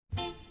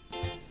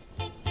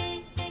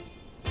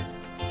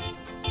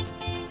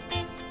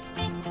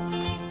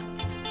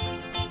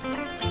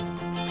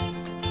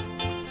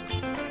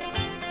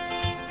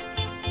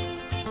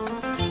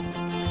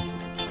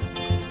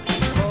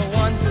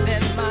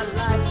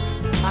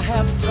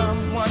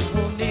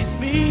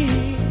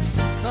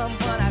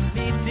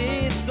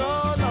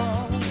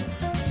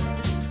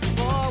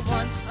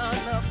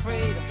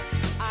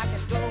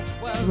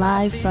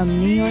Live from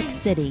New York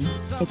City,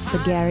 it's the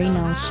Gary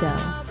Null Show.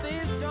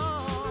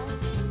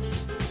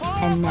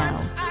 And now,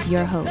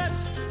 your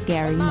host,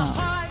 Gary Null.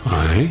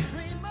 Hi,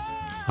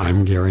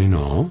 I'm Gary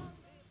Null.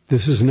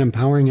 This is an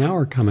empowering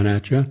hour coming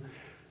at you.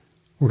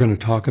 We're going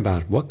to talk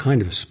about what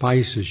kind of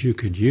spices you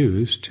could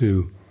use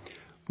to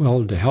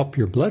help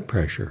your blood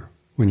pressure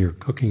when you're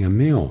cooking a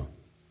meal.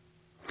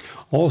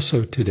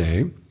 Also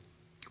today,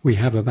 we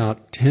have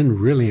about 10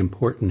 really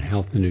important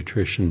health and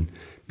nutrition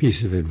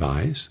pieces of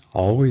advice,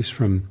 always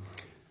from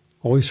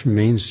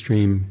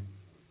mainstream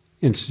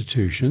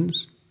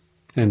institutions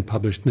and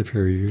published in the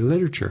peer-reviewed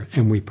literature.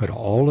 And we put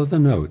all of the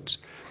notes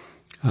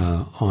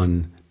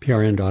on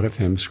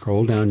prn.fm.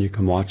 Scroll down, you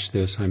can watch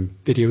this. I'm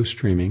video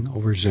streaming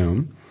over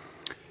Zoom,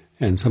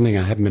 and something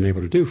I haven't been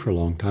able to do for a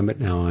long time,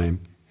 but now I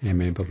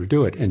am able to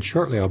do it. And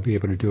shortly I'll be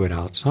able to do it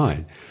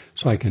outside.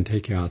 So I can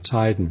take you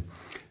outside and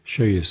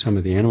show you some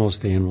of the animals,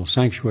 the animal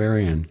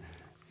sanctuary,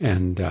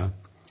 and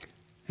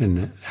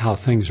how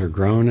things are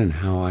grown, and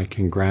how I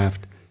can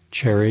graft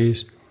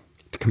cherries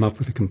to come up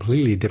with a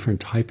completely different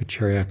type of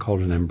cherry. I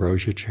call it an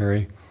ambrosia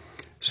cherry.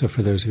 So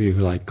for those of you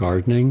who like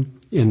gardening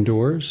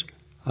indoors,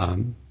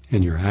 in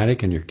your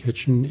attic, in your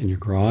kitchen, in your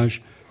garage,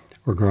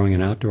 or growing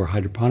in outdoor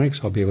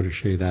hydroponics, I'll be able to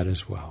show you that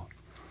as well.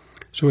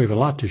 So we have a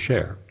lot to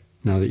share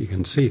now that you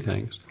can see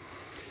things.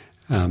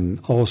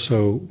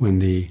 Also, when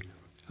the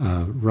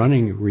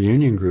running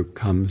reunion group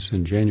comes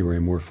in January,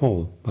 and we're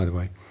full, by the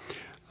way,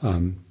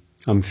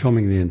 I'm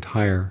filming the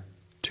entire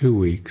 2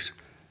 weeks.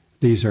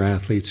 These are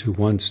athletes who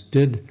once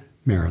did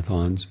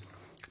marathons,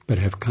 but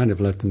have kind of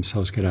let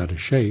themselves get out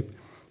of shape,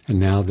 and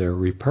now they're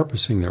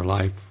repurposing their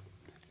life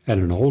at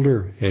an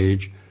older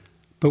age,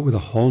 but with a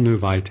whole new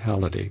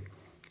vitality.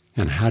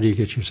 And how do you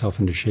get yourself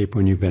into shape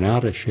when you've been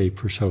out of shape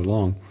for so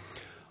long?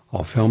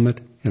 I'll film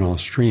it and I'll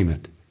stream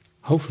it,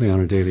 hopefully on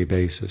a daily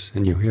basis,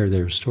 and you'll hear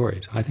their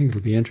stories. I think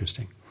it'll be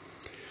interesting.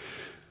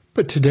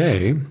 But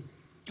today,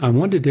 I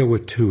want to deal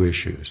with two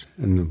issues,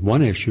 and the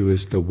one issue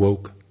is the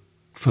woke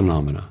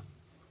phenomena.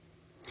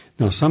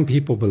 Now, some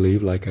people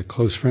believe, like a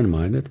close friend of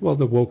mine, that,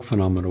 the woke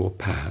phenomena will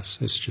pass.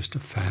 It's just a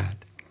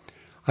fad.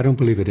 I don't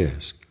believe it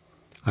is.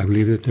 I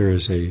believe that there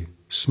is a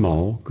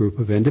small group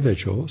of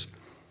individuals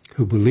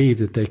who believe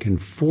that they can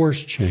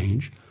force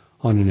change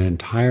on an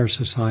entire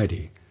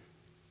society,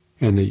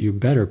 and that you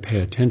better pay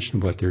attention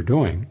to what they're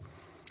doing,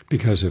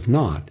 because if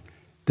not,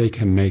 they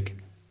can make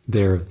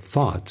their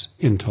thoughts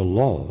into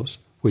laws,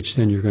 which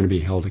then you're going to be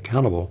held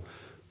accountable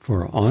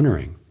for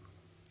honoring.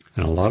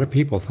 And a lot of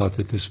people thought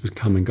that this would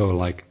come and go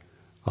like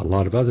a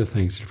lot of other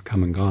things that have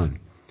come and gone.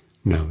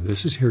 No,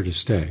 this is here to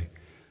stay.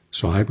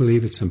 So I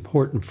believe it's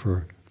important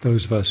for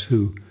those of us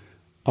who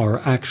are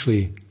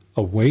actually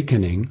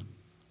awakening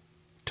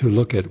to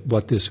look at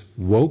what this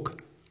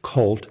woke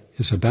cult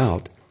is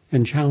about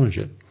and challenge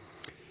it.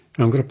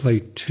 And I'm going to play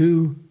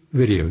two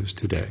videos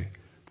today.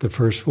 The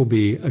first will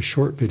be a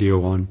short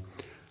video on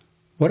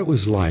what it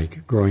was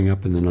like growing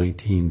up in the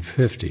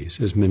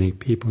 1950s, as many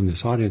people in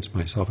this audience,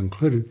 myself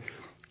included,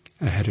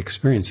 had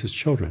experienced as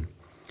children.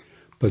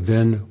 But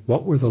then,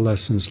 what were the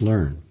lessons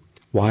learned?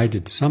 Why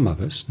did some of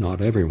us,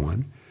 not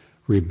everyone,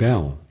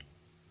 rebel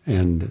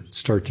and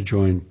start to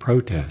join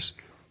protests,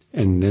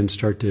 and then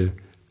start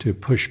to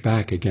push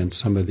back against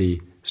some of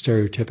the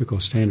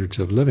stereotypical standards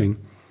of living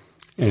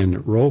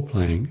and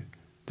role-playing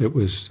that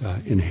was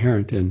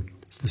inherent in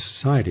the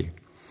society?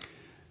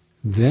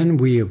 Then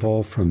we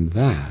evolved from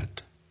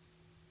that,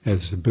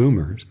 as the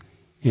boomers,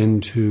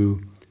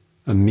 into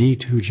a Me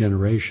Too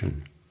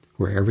generation,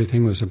 where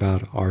everything was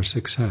about our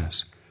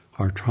success,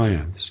 our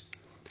triumphs,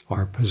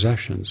 our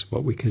possessions,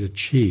 what we could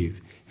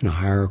achieve in a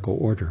hierarchical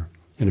order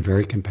in a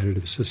very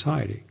competitive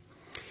society.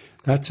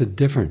 That's a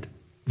different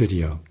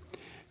video,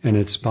 and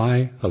it's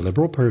by a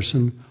liberal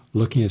person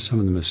looking at some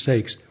of the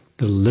mistakes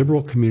the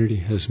liberal community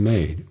has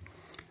made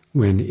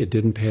when it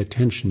didn't pay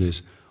attention.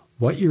 Is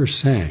what you're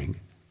saying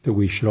that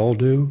we should all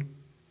do,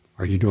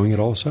 are you doing it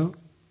also?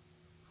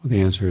 Well,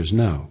 the answer is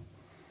no.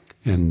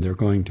 And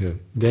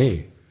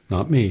they,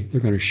 not me, they're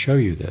going to show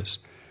you this.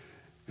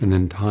 And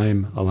then,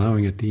 time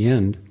allowing, at the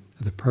end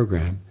of the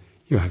program,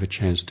 you'll have a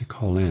chance to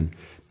call in.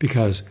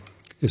 Because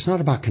it's not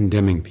about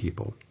condemning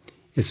people.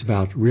 It's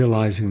about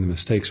realizing the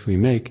mistakes we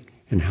make,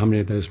 and how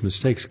many of those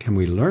mistakes can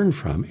we learn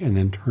from and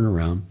then turn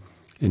around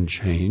and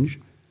change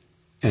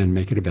and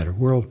make it a better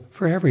world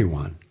for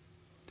everyone,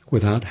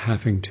 without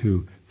having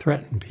to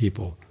threaten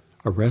people,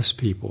 arrest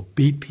people,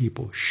 beat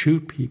people,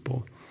 shoot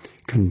people,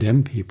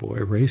 condemn people,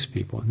 erase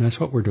people. And that's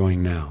what we're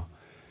doing now.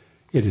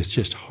 It is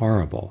just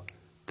horrible,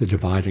 the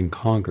divide and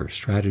conquer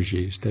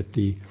strategies that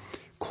the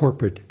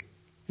corporate,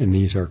 and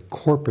these are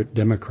corporate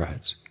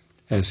Democrats,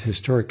 as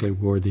historically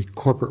were the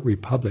corporate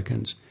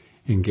Republicans,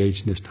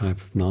 engaged in this type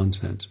of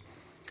nonsense.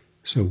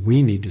 So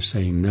we need to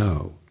say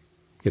no.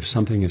 If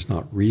something is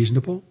not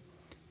reasonable,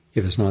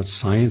 if it's not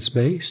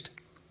science-based,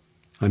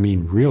 I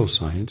mean real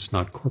science,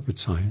 not corporate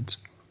science,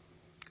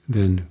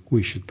 then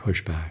we should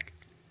push back.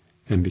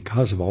 And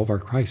because of all of our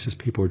crisis,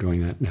 people are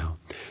doing that now.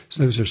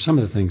 So those are some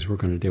of the things we're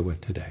going to deal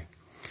with today.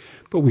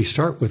 But we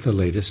start with the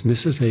latest, and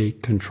this is a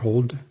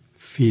controlled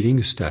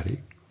feeding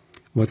study.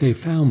 What they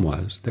found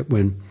was that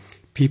when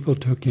people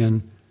took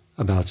in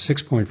about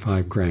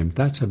 6.5 grams,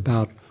 that's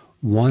about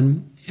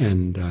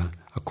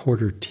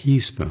 1¼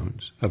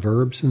 teaspoons of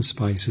herbs and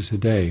spices a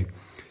day,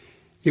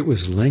 it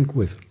was linked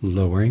with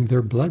lowering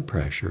their blood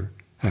pressure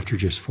after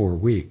just 4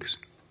 weeks.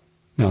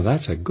 Now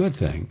that's a good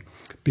thing,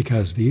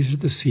 because these are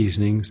the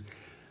seasonings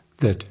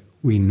that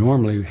we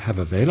normally have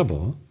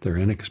available. They're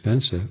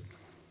inexpensive,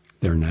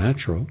 they're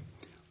natural,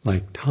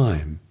 like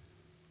thyme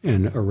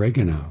and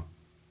oregano,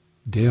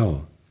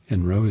 dill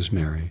and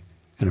rosemary,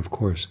 and of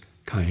course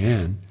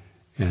cayenne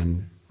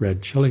and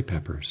red chili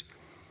peppers.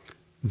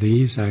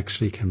 These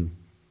actually can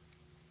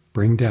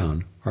bring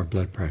down our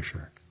blood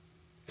pressure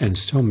and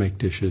still make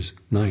dishes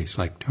nice,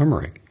 like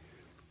turmeric.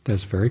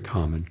 That's very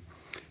common.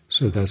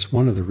 So that's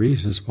one of the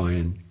reasons why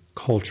in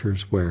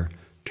cultures where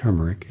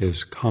turmeric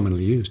is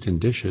commonly used in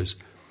dishes,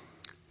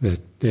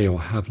 that they'll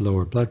have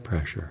lower blood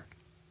pressure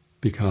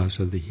because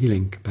of the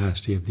healing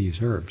capacity of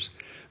these herbs.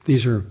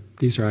 These are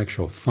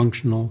actual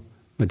functional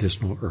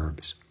medicinal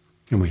herbs,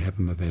 and we have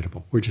them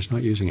available. We're just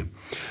not using them.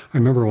 I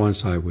remember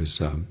once I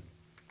was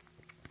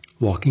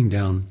walking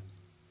down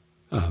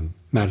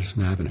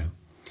Madison Avenue,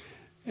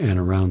 and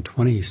around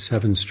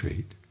 27th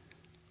Street,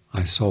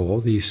 I saw all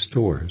these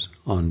stores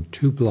on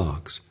 2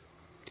 blocks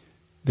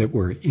that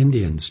were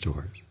Indian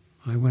stores.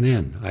 I went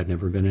in. I'd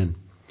never been in.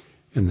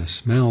 And the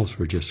smells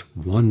were just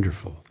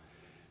wonderful.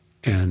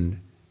 And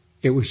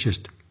it was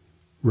just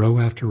row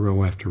after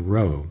row after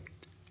row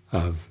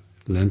of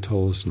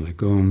lentils and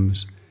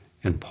legumes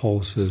and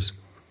pulses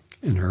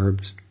and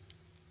herbs,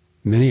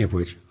 many of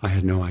which I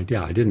had no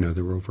idea. I didn't know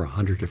there were over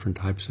 100 different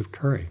types of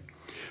curry.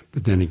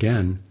 But then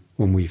again,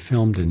 when we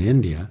filmed in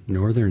India,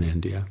 northern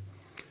India,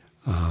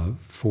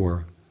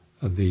 for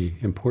the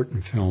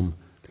important film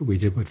that we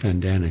did with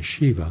Vandana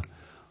Shiva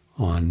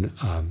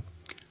on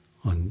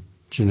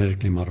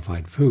genetically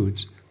modified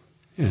foods,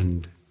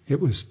 and it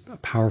was a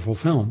powerful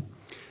film.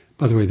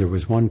 By the way, there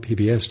was one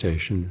PBS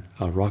station,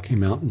 Rocky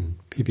Mountain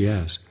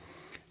PBS,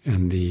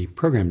 and the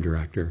program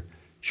director,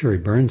 Sherry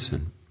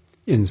Burnson,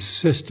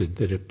 insisted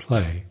that it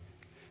play.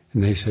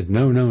 And they said,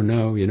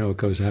 no, it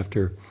goes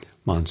after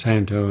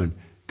Monsanto and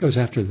goes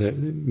after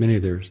many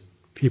of their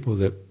people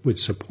that would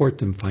support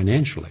them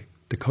financially,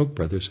 the Koch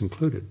brothers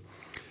included.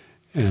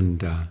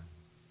 And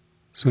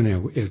so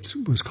anyhow, it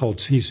was called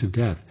Seeds of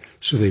Death.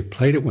 So they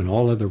played it when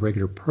all other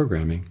regular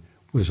programming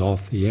was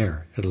off the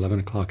air at 11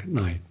 o'clock at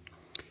night.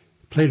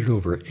 Played it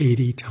over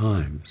 80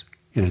 times,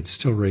 and it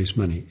still raised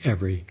money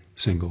every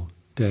single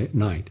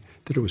night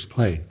that it was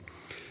played.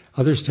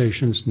 Other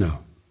stations, no.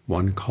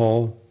 One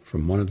call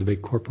from one of the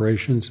big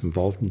corporations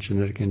involved in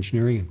genetic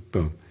engineering, and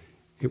boom,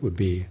 it would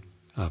be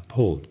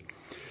pulled.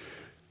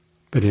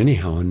 But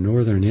anyhow, in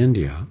northern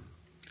India,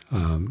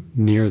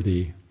 near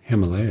the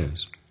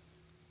Himalayas,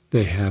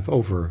 they have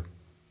over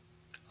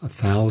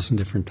 1,000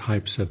 different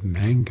types of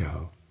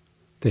mango.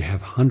 They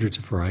have hundreds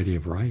of variety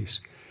of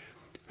rice.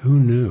 Who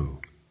knew?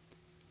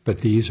 But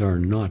these are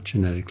not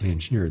genetically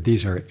engineered.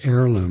 These are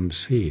heirloom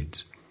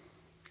seeds.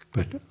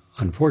 But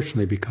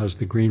unfortunately, because of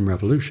the Green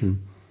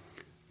Revolution,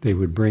 they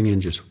would bring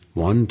in just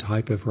one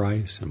type of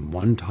rice and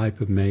one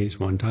type of maize,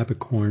 one type of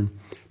corn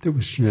that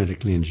was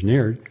genetically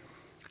engineered,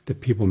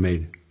 that people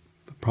made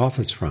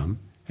profits from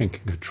and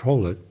can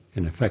control it,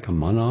 in effect a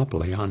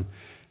monopoly on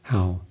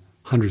how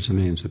hundreds of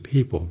millions of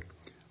people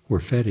were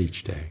fed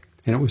each day.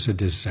 And it was a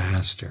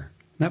disaster.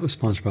 And that was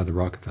sponsored by the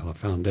Rockefeller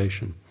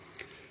Foundation.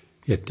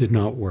 It did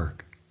not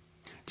work.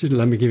 Just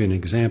let me give you an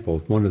example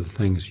of one of the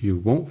things you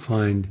won't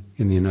find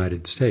in the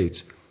United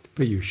States,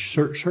 but you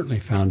certainly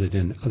found it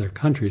in other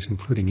countries,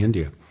 including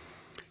India.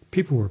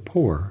 People were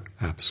poor,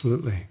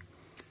 absolutely,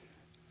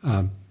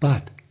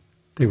 but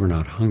they were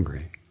not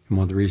hungry. And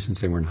one of the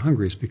reasons they weren't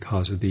hungry is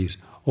because of these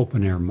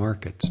open-air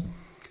markets.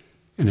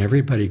 And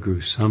everybody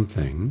grew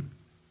something,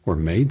 or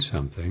made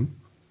something,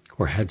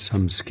 or had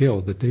some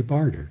skill that they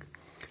bartered.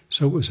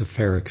 So it was a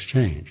fair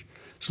exchange.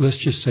 So let's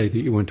just say that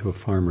you went to a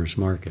farmer's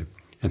market,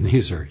 and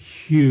these are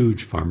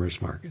huge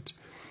farmers markets.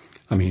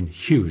 I mean,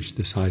 huge,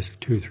 the size of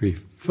 2 or 3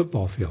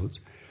 football fields.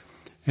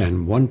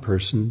 And one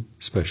person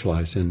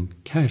specialized in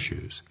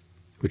cashews,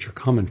 which are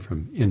common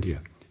from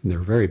India, and they're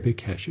very big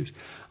cashews.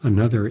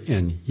 Another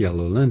in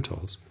yellow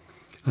lentils,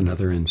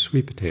 another in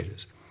sweet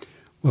potatoes.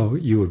 Well,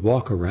 you would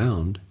walk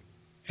around,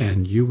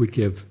 and you would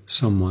give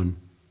someone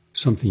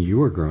something you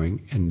were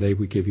growing, and they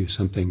would give you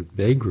something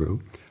they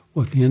grew.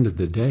 Well, at the end of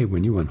the day,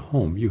 when you went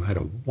home, you had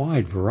a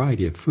wide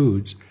variety of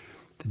foods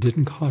that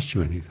didn't cost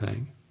you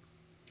anything.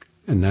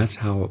 And that's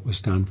how it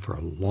was done for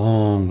a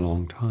long,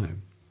 long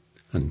time,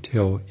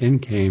 until in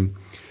came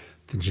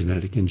the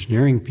genetic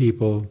engineering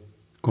people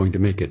going to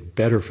make it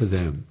better for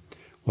them.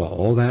 Well,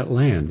 all that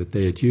land that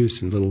they had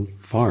used in little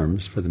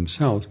farms for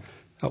themselves,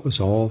 that was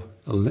all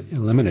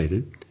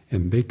eliminated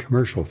in big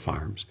commercial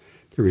farms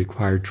that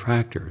required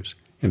tractors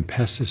and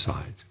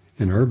pesticides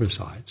and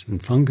herbicides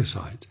and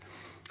fungicides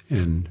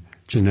and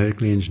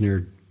genetically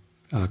engineered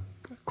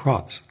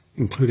crops,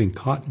 including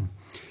cotton.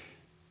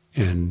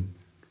 And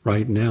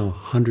right now,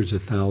 hundreds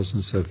of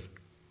thousands of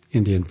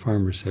Indian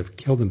farmers have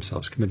killed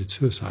themselves, committed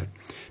suicide,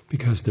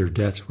 because their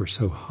debts were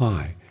so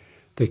high.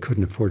 They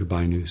couldn't afford to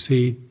buy new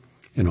seed,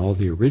 and all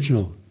the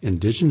original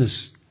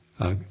indigenous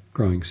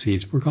growing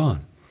seeds were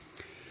gone.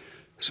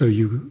 So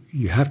you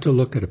have to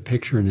look at a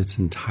picture in its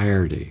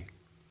entirety.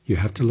 You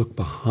have to look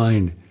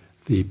behind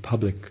the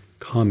public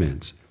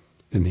comments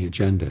and the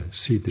agenda,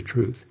 see the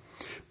truth.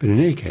 But in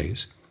any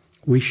case,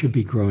 we should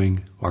be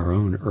growing our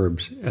own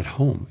herbs at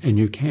home. And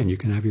you can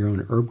have your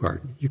own herb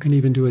garden. You can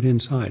even do it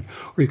inside,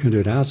 or you can do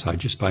it outside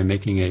just by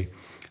making a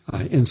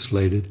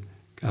insulated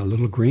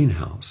little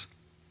greenhouse.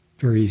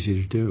 Very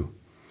easy to do.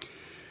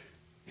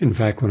 In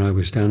fact, when I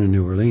was down in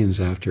New Orleans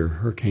after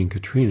Hurricane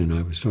Katrina and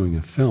I was doing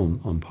a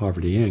film on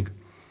Poverty Inc.,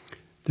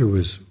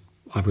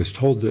 I was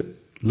told to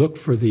look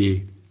for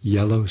the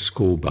yellow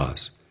school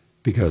bus,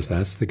 because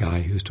that's the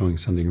guy who's doing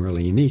something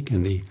really unique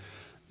in the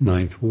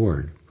 9th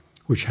Ward,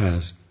 which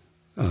has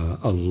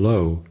a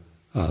low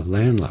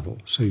land level,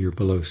 so you're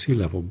below sea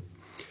level.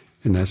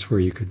 And that's where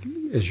you could,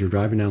 as you're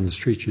driving down the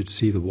street, you'd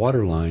see the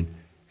water line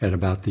at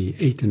about the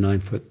 8 to 9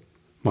 foot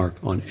mark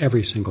on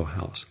every single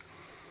house.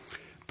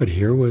 But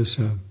here was,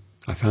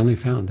 I finally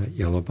found that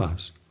yellow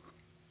bus,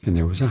 and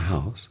there was a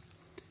house,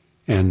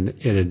 and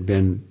it had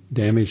been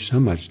damaged so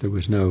much there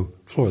was no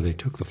floor. They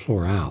took the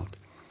floor out,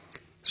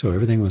 so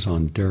everything was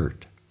on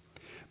dirt.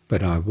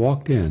 But I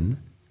walked in,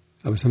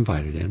 I was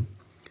invited in,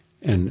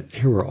 and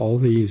here were all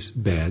these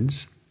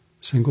beds,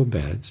 single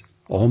beds,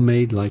 all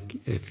made like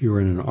if you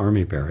were in an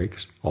army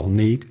barracks, all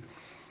neat,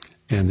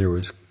 and there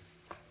was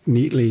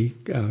neatly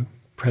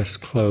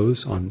pressed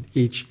clothes on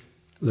each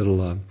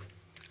little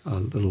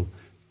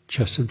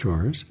chest of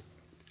drawers.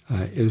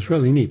 It was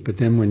really neat, but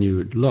then when you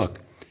would look,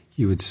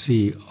 you would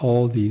see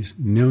all these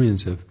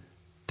millions of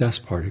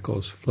dust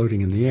particles floating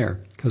in the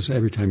air, because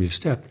every time you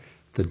stepped,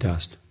 the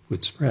dust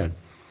would spread.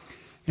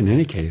 In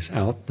any case,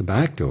 out the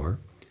back door,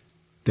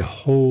 the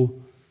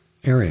whole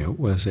area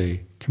was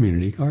a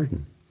community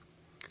garden,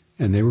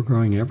 and they were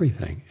growing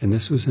everything. And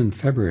this was in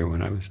February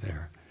when I was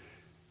there,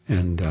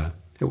 and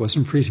it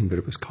wasn't freezing, but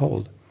it was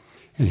cold.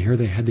 And here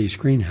they had these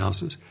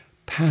greenhouses,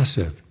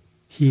 passive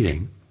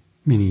heating,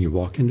 meaning you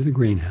walk into the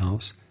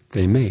greenhouse,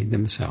 they made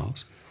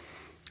themselves,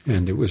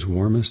 and it was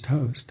warm as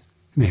toast,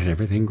 and they had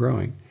everything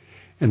growing.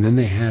 And then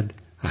they had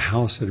a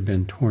house that had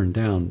been torn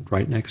down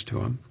right next to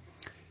them,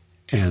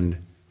 and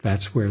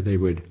that's where they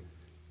would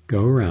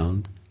go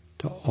around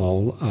to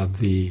all of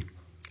the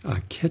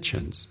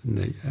kitchens,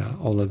 and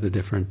all of the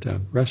different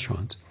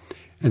restaurants,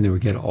 and they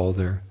would get all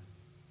their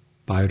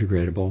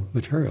biodegradable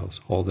materials,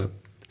 all the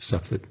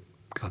stuff that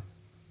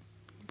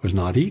was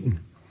not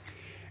eaten.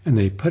 And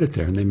they put it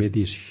there, and they made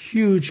these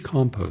huge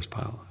compost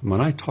piles. And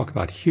when I talk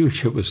about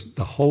huge, it was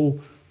the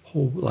whole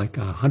like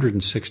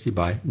 160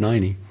 by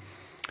 90,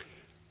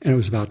 and it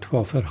was about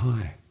 12 foot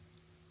high.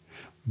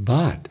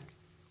 But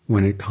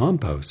when it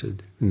composted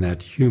in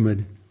that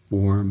humid,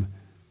 warm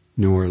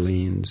New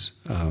Orleans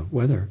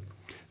weather,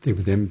 they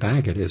would then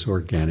bag it as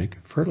organic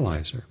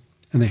fertilizer.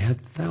 And they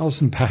had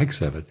 1,000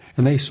 bags of it,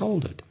 and they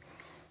sold it.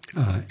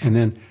 And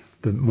then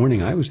the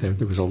morning I was there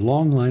was a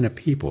long line of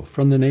people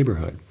from the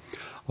neighborhood,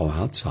 all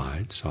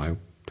outside. So I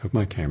took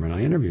my camera and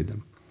I interviewed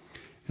them.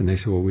 And they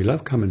said, well, we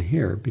love coming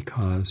here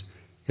because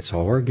it's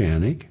all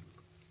organic,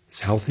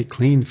 it's healthy,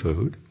 clean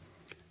food,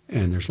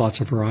 and there's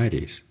lots of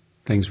varieties,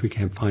 things we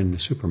can't find in the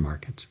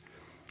supermarkets.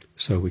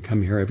 So we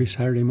come here every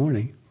Saturday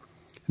morning.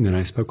 And then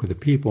I spoke with the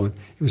people, and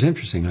it was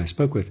interesting. I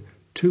spoke with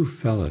two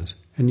fellas,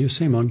 and you'll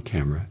see them on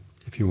camera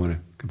if you want to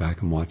go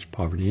back and watch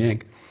Poverty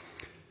Inc.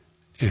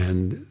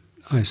 And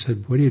I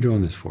said, what are you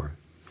doing this for?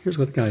 Here's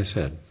what the guy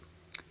said.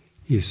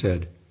 He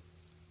said,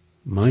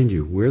 mind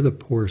you, we're the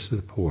poorest of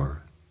the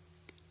poor.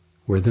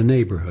 We're the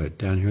neighborhood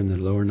down here in the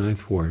lower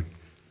 9th Ward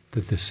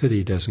that the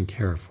city doesn't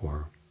care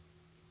for.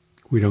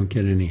 We don't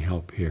get any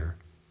help here.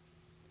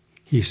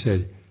 He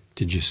said,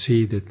 did you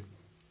see that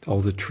all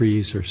the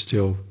trees are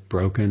still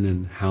broken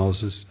and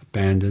houses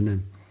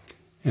abandoned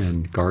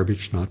and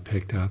garbage not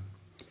picked up?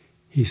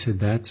 He said,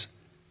 that's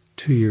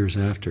 2 years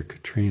after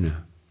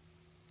Katrina,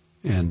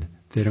 and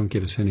they don't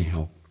give us any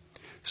help.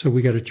 So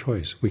we got a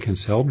choice. We can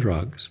sell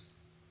drugs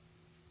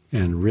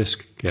and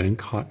risk getting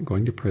caught,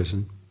 going to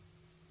prison,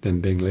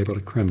 then being labeled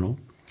a criminal,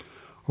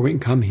 or we can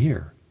come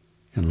here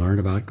and learn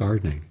about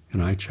gardening.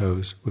 And I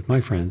chose, with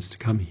my friends, to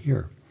come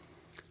here.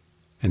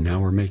 And now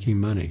we're making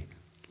money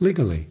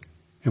legally,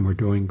 and we're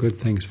doing good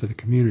things for the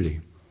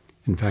community.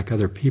 In fact,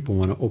 other people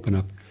want to open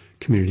up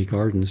community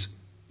gardens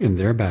in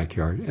their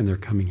backyard, and they're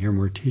coming here and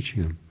we're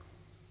teaching them.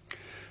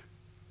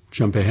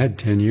 Jump ahead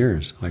 10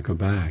 years, I go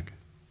back.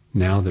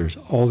 Now there's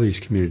all these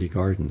community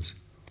gardens.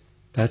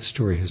 That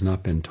story has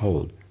not been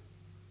told.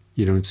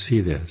 You don't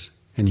see this,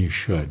 and you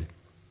should,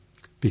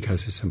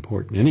 because it's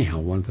important. Anyhow,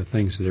 one of the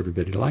things that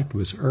everybody liked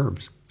was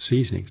herbs,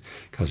 seasonings,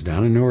 because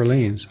down in New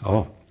Orleans,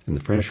 in the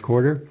French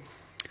Quarter,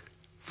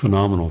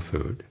 phenomenal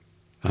food.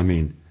 I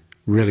mean,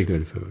 really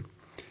good food.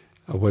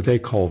 What they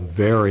call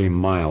very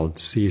mild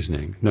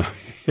seasoning. No,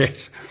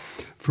 it's,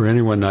 for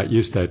anyone not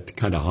used to that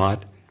kind of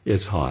hot,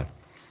 it's hot,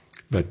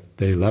 but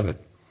they love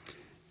it.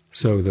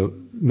 So the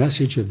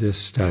message of this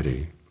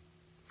study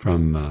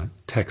from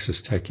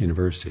Texas Tech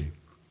University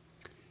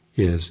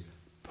is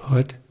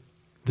put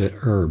the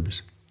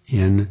herbs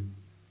into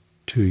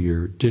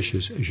your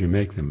dishes as you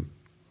make them.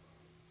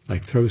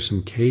 Like throw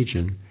some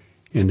Cajun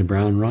into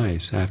brown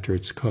rice after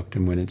it's cooked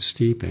and when it's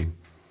steeping.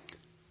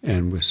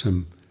 And with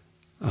some,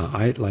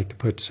 I like to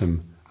put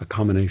a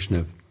combination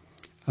of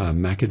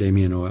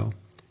macadamia oil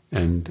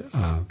and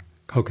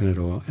coconut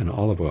oil and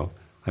olive oil.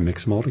 I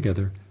mix them all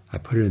together. I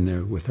put it in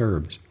there with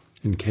herbs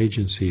and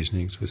Cajun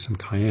seasonings with some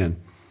cayenne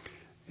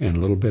and a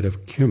little bit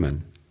of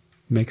cumin.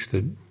 Makes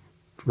the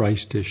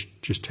rice dish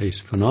just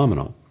taste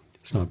phenomenal.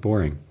 It's not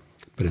boring,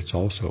 but it's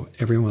also,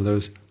 every one of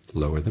those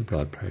lower the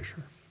blood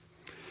pressure.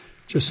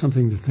 Just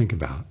something to think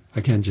about.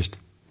 Again, just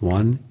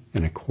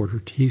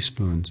 1¼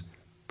 teaspoons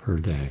per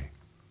day.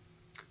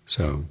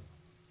 So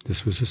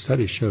this was a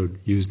study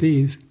showed use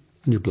these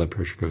and your blood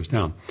pressure goes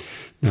down.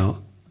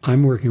 Now,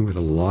 I'm working with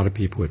a lot of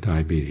people with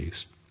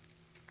diabetes.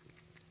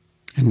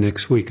 And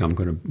next week I'm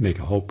going to make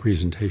a whole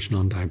presentation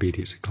on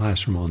diabetes, a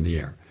classroom on the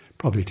air.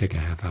 Probably take a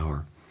half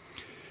hour.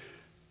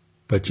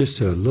 But just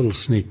a little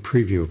sneak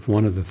preview of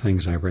one of the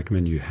things I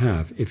recommend you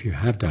have if you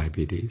have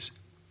diabetes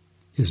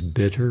is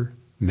bitter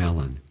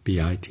melon,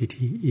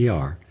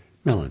 B-I-T-T-E-R,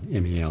 melon,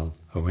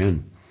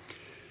 M-E-L-O-N.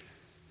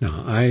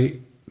 Now,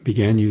 I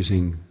began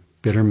using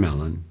bitter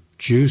melon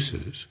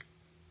juices.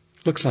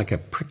 Looks like a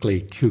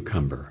prickly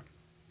cucumber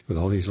with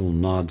all these little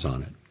nods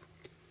on it.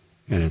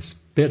 And it's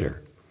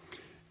bitter.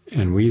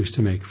 And we used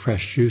to make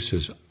fresh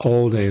juices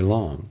all day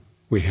long.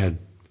 We had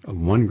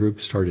one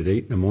group start at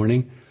 8 in the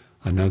morning,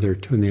 another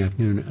 2 in the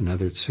afternoon,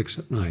 another at 6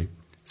 at night.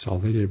 So all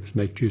they did was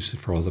make juices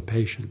for all the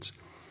patients.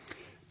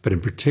 But in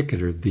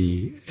particular,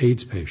 the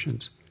AIDS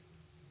patients,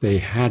 they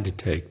had to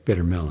take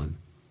bitter melon.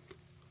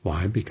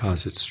 Why?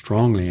 Because it's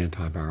strongly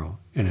antiviral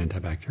and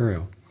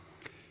antibacterial.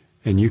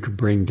 And you could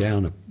bring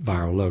down a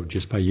viral load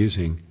just by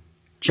using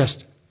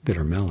just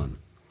bitter melon.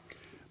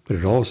 But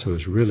it also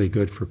is really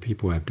good for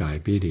people who have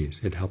diabetes.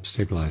 It helps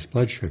stabilize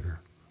blood sugar.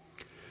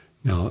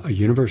 Now, a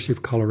University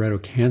of Colorado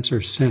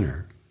Cancer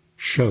Center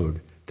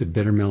showed that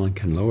bitter melon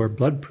can lower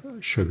blood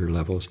sugar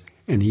levels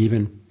and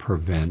even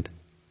prevent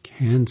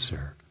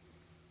cancer.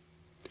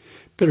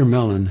 Bitter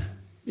melon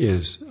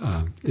is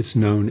it's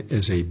known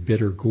as a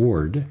bitter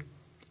gourd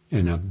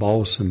and a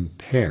balsam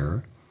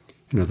pear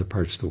in other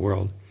parts of the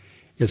world.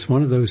 It's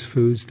one of those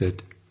foods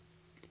that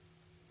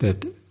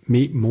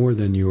meet more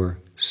than your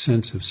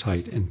sense of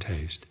sight and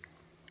taste.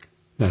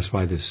 That's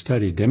why this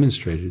study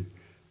demonstrated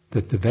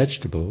that the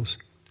vegetable's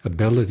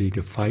ability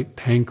to fight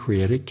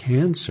pancreatic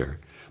cancer.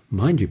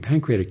 Mind you,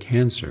 pancreatic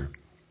cancer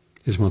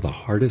is one of the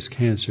hardest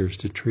cancers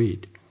to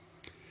treat.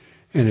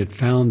 And it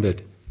found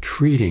that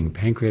treating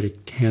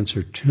pancreatic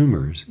cancer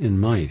tumors in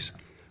mice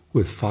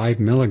with 5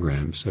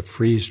 milligrams of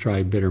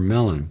freeze-dried bitter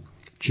melon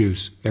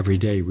juice every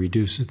day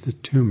reduces the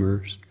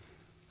tumor's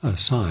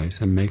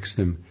size and makes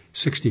them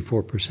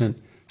 64%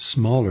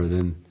 smaller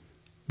than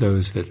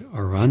those that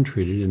are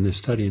untreated in this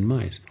study in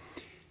mice.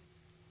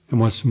 And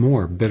what's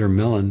more, bitter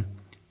melon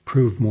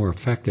proved more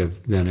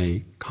effective than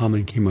a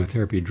common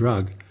chemotherapy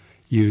drug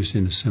used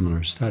in a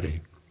similar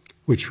study,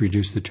 which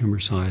reduced the tumor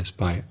size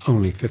by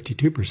only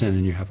 52%,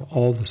 and you have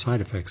all the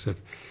side effects of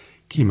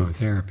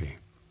chemotherapy,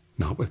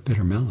 not with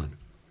bitter melon.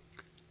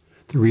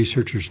 The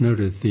researchers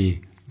noted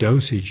the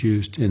dosage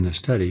used in the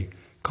study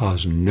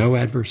caused no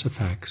adverse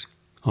effects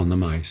on the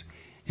mice,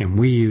 and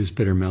we used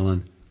bitter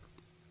melon.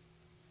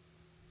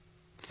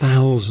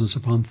 Thousands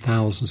upon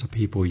thousands of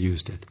people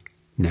used it.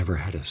 Never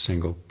had a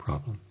single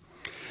problem.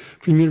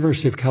 From the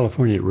University of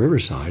California at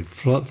Riverside,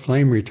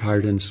 flame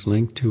retardants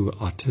linked to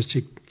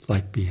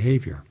autistic-like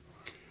behavior.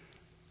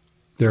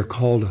 They're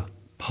called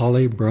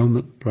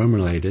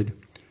polybromelated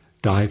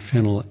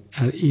diphenyl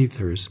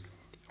ethers,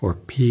 or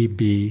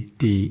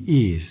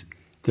PBDEs.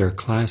 They're a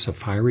class of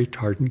fire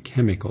retardant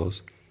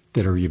chemicals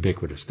that are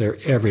ubiquitous. They're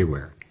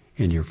everywhere,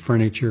 in your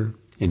furniture,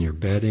 in your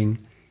bedding,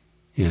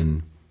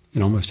 in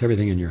almost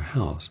everything in your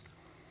house.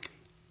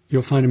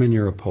 You'll find them in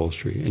your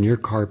upholstery, in your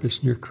carpets,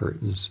 and your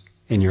curtains,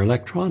 in your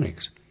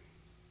electronics,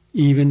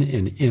 even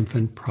in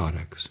infant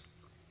products.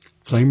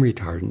 Flame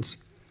retardants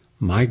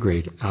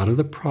migrate out of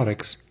the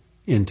products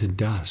into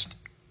dust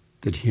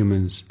that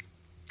humans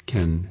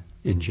can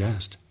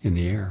ingest in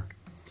the air.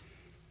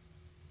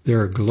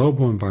 They're a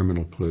global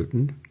environmental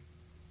pollutant,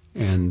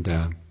 and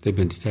they've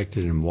been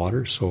detected in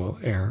water, soil,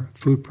 air,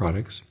 food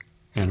products,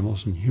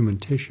 animals, and human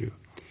tissue.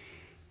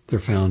 They're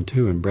found,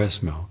 too, in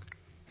breast milk,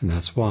 and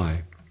that's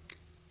why,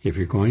 if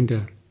you're going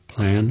to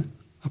plan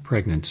a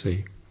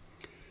pregnancy,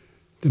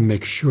 then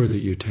make sure that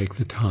you take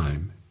the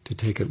time to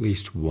take at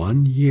least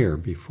 1 year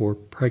before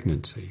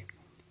pregnancy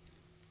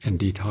and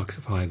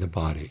detoxify the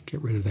body.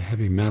 Get rid of the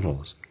heavy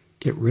metals.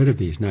 Get rid of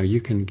these. Now,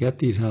 you can get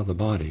these out of the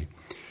body.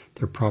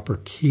 They're proper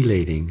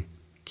chelating,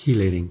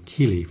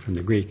 chele from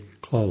the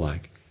Greek,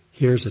 claw-like.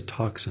 Here's a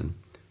toxin.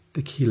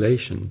 The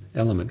chelation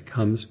element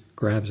comes,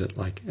 grabs it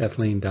like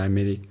ethylene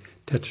diametic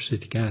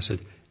tetracetic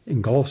acid,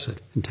 engulfs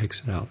it, and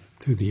takes it out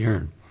through the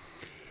urine.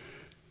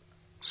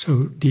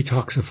 So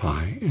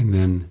detoxify and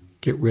then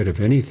get rid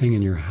of anything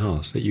in your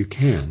house that you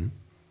can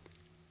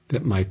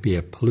that might be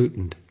a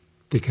pollutant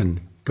that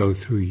can go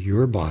through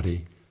your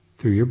body,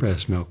 through your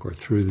breast milk, or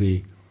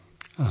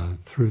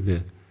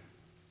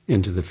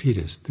into the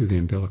fetus, through the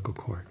umbilical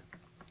cord.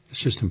 It's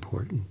just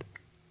important.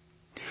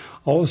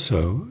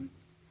 Also,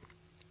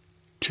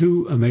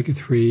 2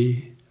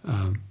 omega-3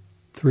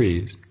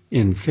 3s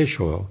in fish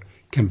oil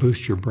can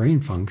boost your brain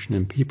function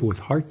in people with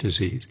heart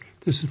disease.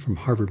 This is from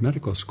Harvard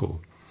Medical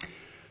School.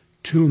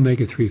 2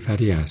 omega-3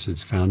 fatty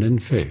acids found in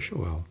fish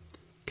oil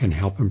can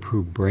help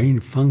improve brain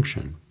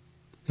function,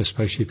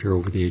 especially if you're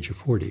over the age of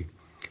 40.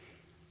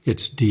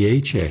 It's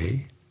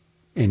DHA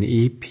and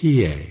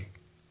EPA,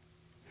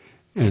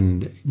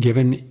 and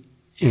given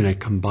in a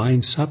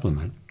combined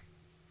supplement,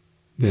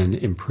 then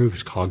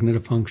improves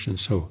cognitive function.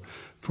 So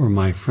for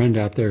my friend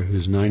out there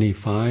who's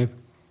 95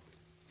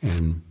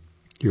 and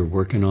you're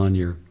working on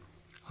your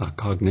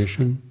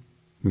cognition,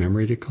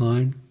 memory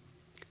decline,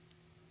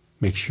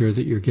 make sure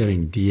that you're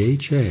getting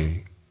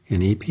DHA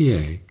and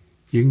EPA.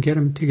 You can get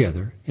them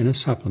together in a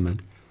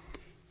supplement,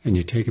 and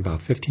you take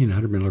about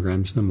 1,500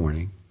 milligrams in the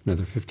morning,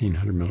 another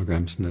 1,500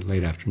 milligrams in the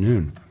late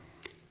afternoon,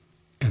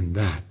 and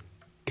that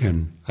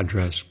can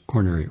address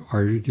coronary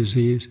artery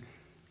disease,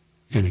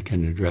 and it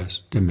can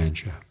address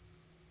dementia.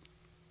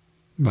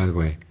 By the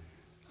way,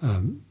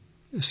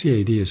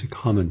 CAD is a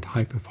common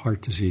type of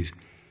heart disease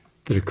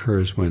that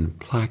occurs when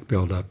plaque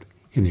buildup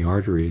in the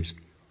arteries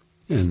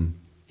and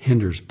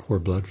hinders poor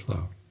blood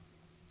flow.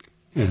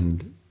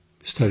 And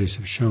studies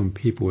have shown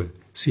people with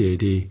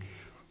CAD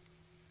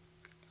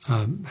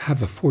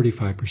have a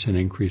 45%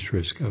 increased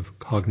risk of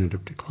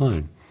cognitive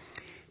decline.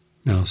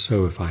 Now,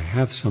 so if I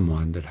have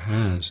someone that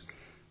has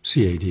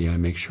CAD, I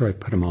make sure I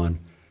put them on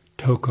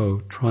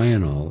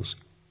tocotrienols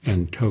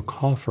and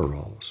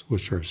tocopherols,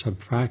 which are a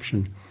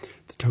subfraction.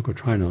 The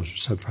tocotrienols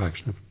are a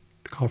subfraction of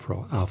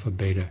tocopherol, alpha,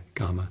 beta,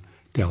 gamma,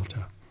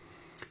 delta.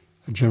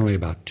 Generally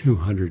about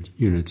 200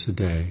 units a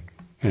day,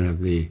 and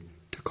of the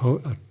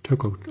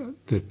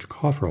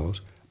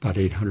tocopherols, about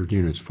 800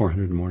 units,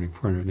 400 in the morning,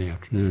 400 in the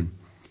afternoon,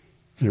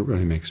 and it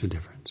really makes a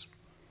difference.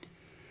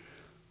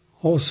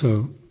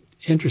 Also,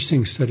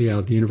 interesting study out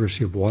of the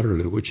University of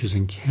Waterloo, which is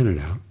in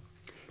Canada.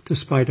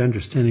 Despite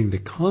understanding the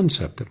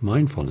concept of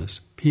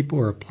mindfulness, people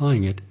are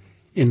applying it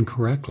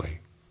incorrectly.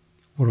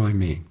 What do I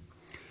mean?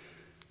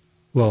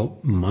 Well,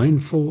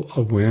 mindful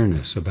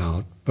awareness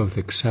about both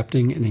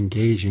accepting and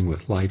engaging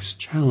with life's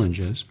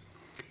challenges,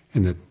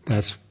 and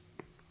that's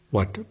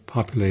what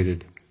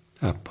populated,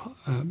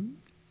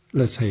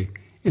 let's say,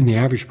 in the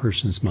average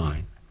person's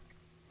mind.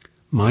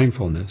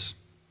 Mindfulness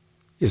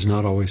is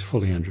not always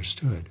fully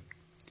understood.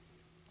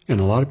 And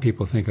a lot of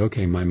people think,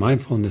 okay, my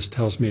mindfulness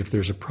tells me if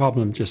there's a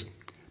problem, just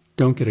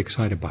don't get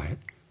excited by it,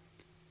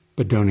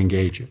 but don't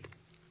engage it.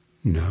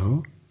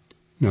 No,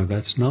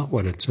 that's not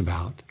what it's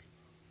about.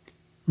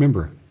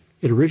 Remember,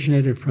 it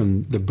originated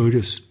from the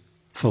Buddhist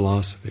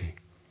philosophy,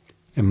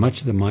 and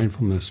much of the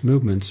mindfulness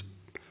movement's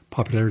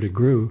popularity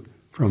grew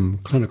from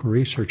clinical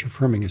research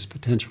affirming its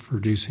potential for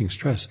reducing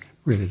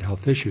stress-related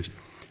health issues.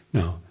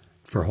 Now,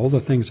 for all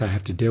the things I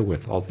have to deal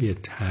with, all the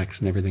attacks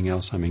and everything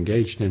else I'm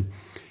engaged in,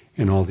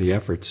 and all the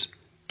efforts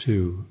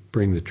to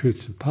bring the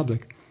truth to the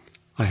public,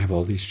 I have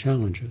all these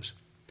challenges.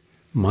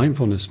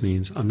 Mindfulness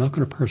means I'm not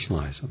going to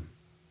personalize them,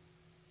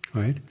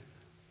 right?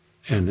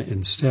 And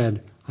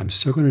instead, I'm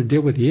still going to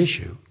deal with the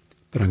issue,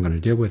 but I'm going to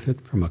deal with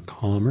it from a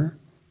calmer,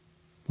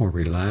 more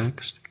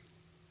relaxed,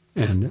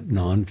 and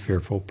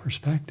non-fearful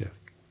perspective.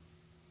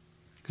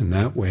 And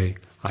that way,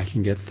 I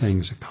can get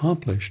things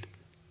accomplished,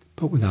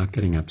 but without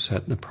getting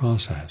upset in the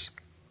process.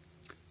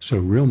 So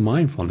real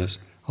mindfulness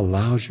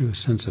allows you a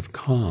sense of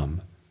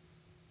calm,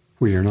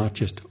 where you're not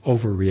just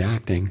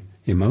overreacting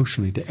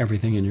emotionally to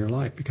everything in your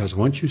life. Because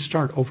once you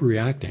start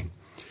overreacting,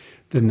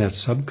 then that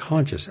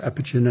subconscious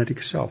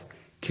epigenetic self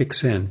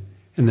kicks in,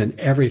 and then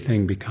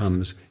everything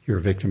becomes you're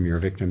a victim,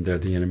 they're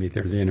the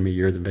enemy,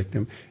 you're the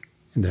victim,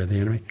 and they're the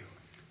enemy.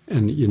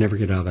 And you never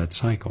get out of that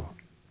cycle.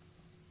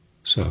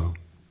 So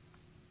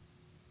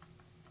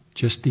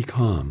just be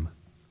calm.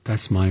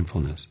 That's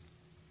mindfulness.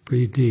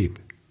 Breathe deep,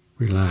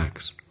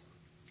 relax.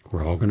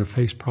 We're all going to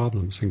face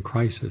problems and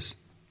crisis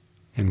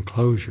and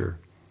closure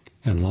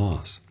and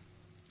loss.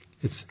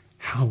 It's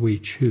how we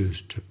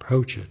choose to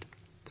approach it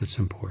that's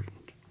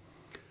important.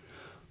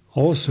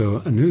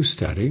 Also, a new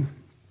study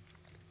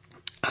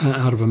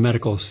out of a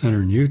medical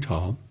center in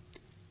Utah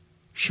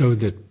showed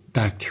that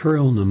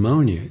bacterial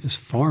pneumonia is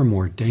far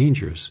more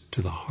dangerous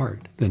to the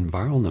heart than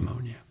viral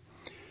pneumonia.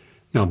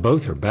 Now,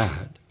 both are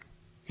bad,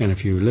 and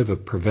if you live a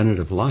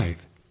preventative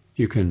life,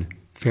 you can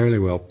fairly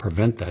well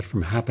prevent that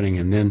from happening,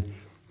 and then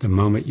the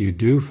moment you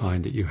do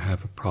find that you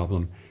have a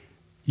problem,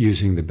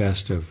 using the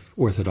best of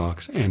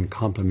orthodox and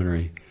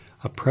complementary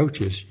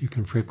approaches, you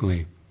can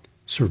frequently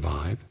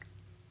survive,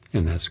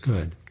 and that's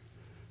good.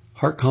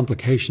 Heart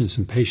complications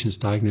in patients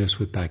diagnosed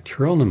with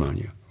bacterial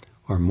pneumonia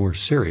are more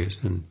serious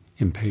than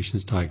in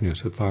patients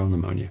diagnosed with viral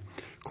pneumonia,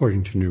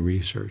 according to new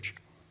research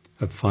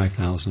of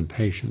 5,000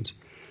 patients.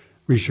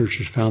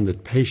 Researchers found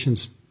that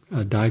patients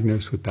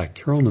diagnosed with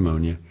bacterial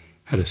pneumonia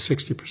had a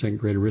 60%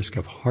 greater risk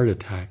of heart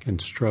attack and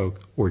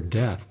stroke or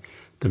death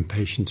than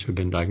patients who've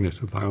been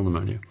diagnosed with viral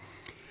pneumonia.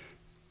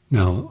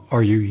 Now,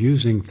 are you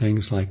using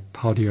things like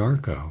pau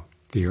d'arco,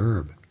 the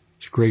herb?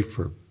 It's great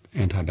for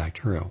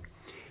antibacterial.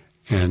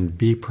 And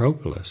B.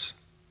 propolis,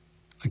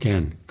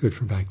 again, good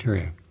for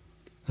bacteria.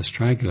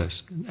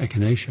 Astragalus,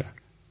 echinacea.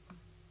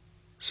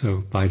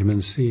 So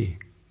vitamin C,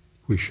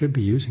 we should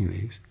be using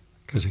these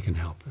because it can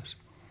help us.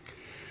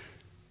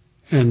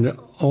 And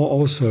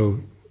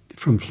also,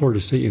 from Florida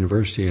State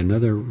University,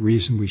 another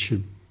reason we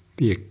should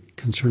be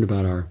concerned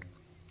about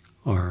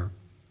our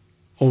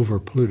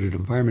over-polluted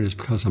environment is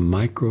because of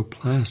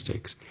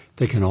microplastics.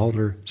 They can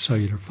alter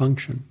cellular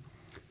function.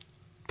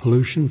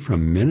 Pollution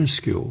from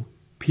minuscule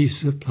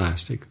pieces of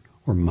plastic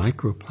or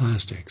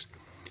microplastics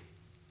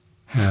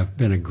have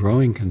been a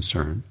growing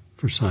concern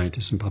for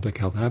scientists and public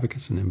health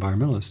advocates and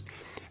environmentalists,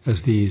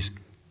 as these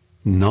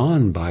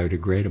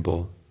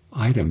non-biodegradable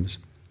items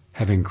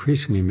have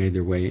increasingly made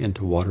their way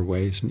into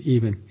waterways and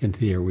even into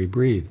the air we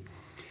breathe.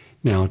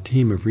 Now, a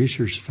team of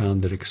researchers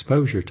found that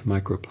exposure to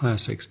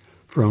microplastics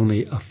for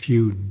only a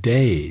few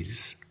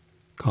days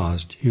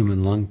caused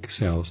human lung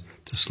cells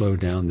to slow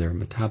down their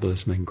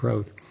metabolism and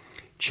growth,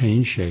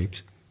 change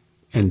shapes,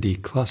 and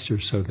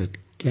decluster so that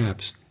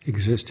gaps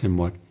exist in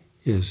what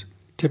is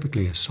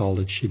typically a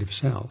solid sheet of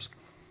cells.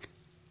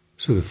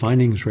 So the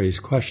findings raise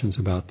questions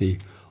about the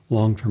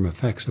long-term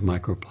effects of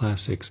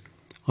microplastics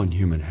on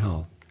human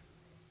health.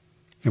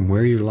 And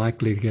where are you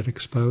likely to get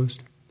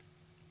exposed?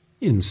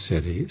 In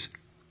cities.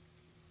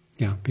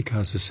 Yeah,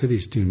 because the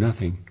cities do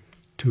nothing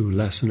to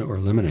lessen or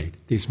eliminate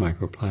these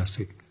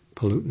microplastic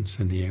pollutants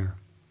in the air.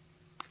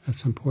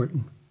 That's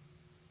important.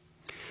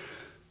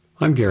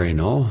 I'm Gary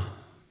Null.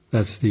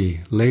 That's the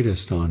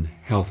latest on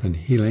health and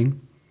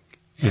healing.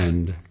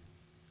 And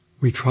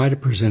we try to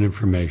present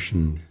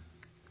information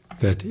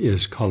that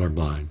is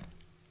colorblind.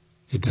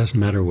 It doesn't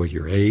matter what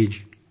your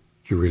age,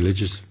 your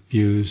religious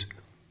views,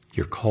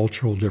 your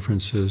cultural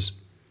differences.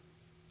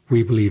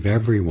 We believe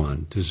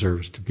everyone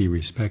deserves to be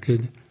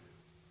respected,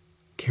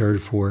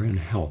 cared for, and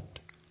helped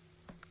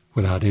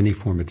without any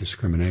form of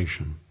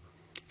discrimination.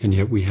 And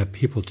yet we have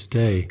people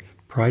today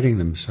priding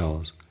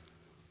themselves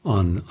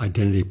on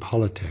identity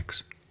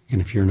politics, and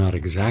if you're not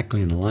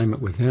exactly in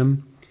alignment with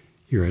them,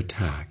 you're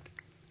attacked.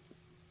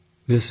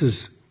 This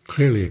is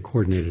clearly a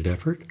coordinated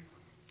effort,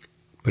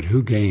 but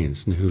who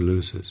gains and who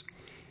loses?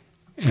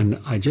 And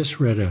I just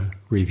read a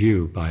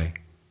review by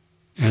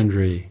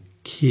Andre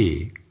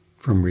Key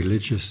from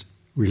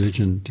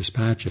Religion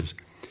Dispatches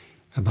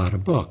about a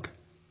book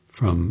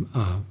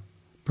from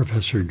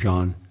Professor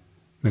John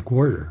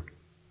McWhorter,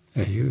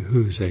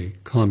 who's a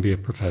Columbia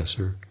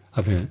professor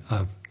of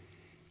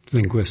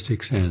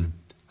linguistics and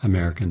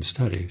American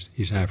studies.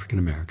 He's African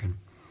American.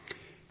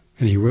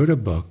 And he wrote a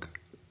book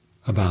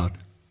about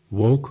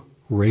woke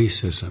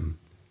racism,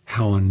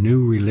 how a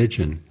new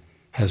religion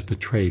has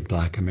betrayed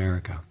Black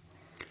America.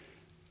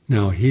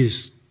 Now,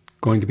 he's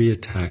going to be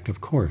attacked, of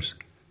course,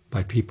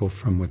 by people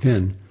from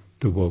within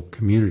the woke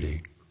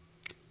community.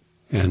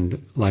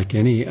 And like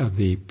any of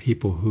the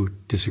people who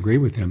disagree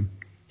with him,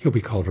 he'll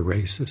be called a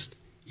racist,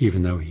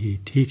 even though he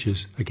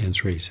teaches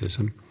against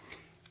racism,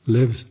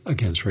 lives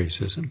against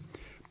racism.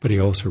 But he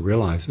also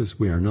realizes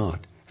we are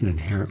not an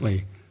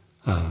inherently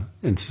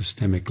and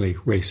systemically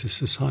racist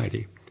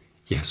society.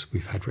 Yes,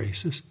 we've had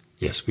racists.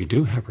 Yes, we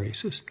do have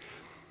racists.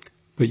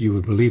 But you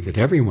would believe that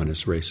everyone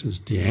is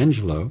racist.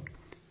 D'Angelo,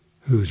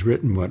 who's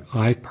written what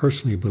I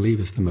personally believe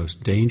is the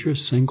most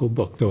dangerous single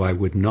book, though I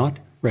would not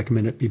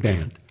recommend it be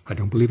banned. I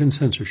don't believe in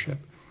censorship.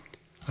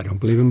 I don't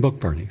believe in book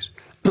burnings.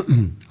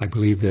 I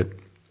believe that,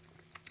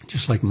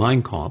 just like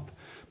Mein Kampf,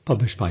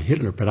 published by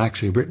Hitler, but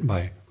actually written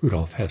by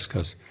Rudolf Hess,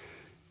 because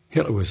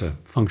Hitler was a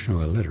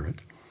functional illiterate,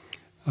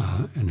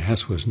 and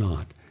Hess was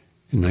not,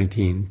 in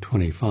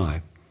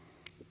 1925.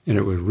 And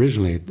it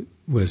originally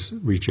was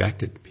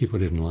rejected. People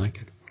didn't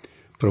like it.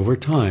 But over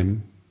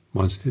time,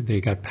 once they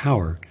got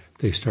power,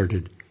 they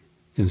started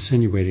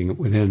insinuating it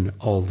within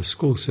all the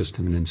school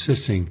system and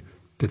insisting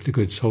that the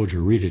good soldier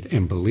read it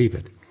and believe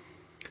it.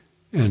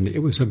 And it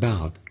was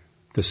about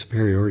the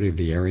superiority of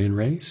the Aryan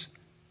race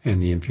and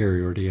the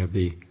inferiority of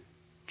the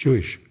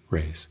Jewish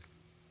race.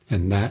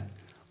 And that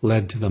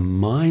led to the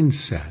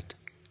mindset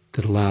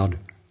that allowed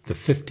the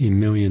 50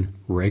 million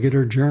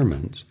regular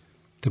Germans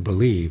to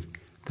believe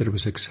that it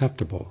was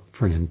acceptable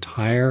for an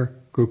entire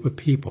group of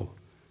people,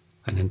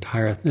 an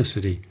entire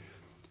ethnicity,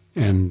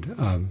 and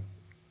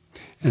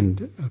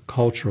a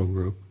cultural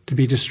group to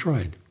be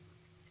destroyed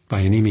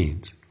by any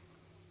means.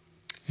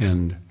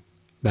 And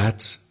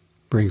that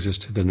brings us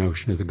to the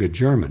notion of the good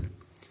German.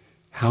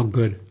 How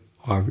good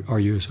are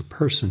you as a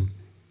person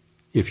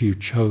if you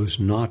chose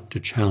not to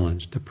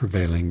challenge the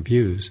prevailing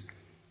views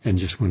and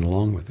just went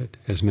along with it?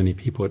 As many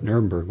people at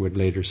Nuremberg would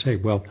later say,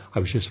 well, I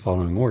was just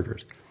following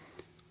orders.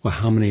 Well,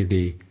 how many of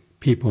the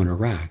people in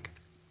Iraq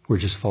were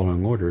just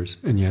following orders,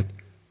 and yet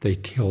they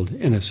killed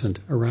innocent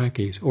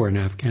Iraqis, or in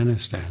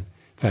Afghanistan?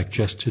 In fact,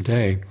 just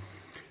today,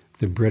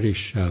 the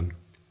British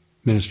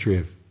Ministry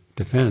of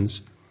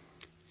Defense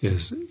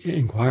is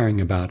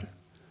inquiring about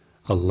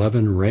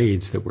 11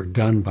 raids that were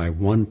done by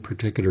one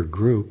particular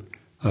group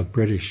of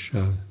British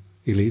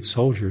elite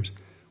soldiers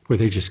where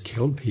they just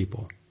killed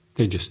people.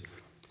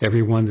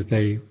 Everyone that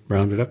they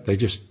rounded up, they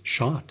just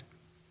shot.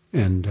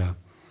 And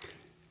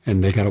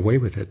they got away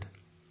with it.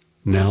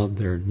 Now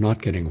they're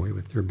not getting away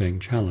with it. They're being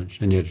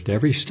challenged. And yet at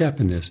every step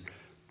in this,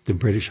 the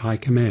British High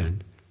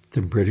Command,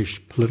 the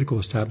British political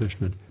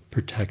establishment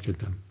protected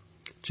them,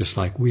 just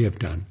like we have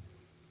done,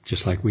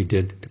 just like we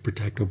did to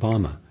protect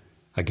Obama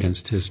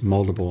against his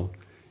multiple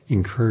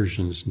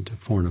incursions into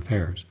foreign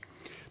affairs.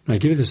 And I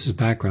give you this as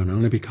background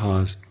only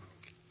because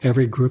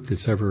every group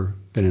that's ever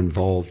been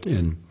involved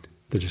in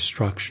the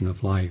destruction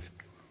of life,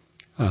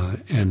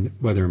 and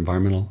whether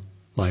environmental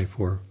life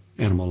or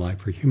animal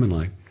life or human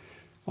life,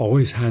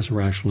 always has a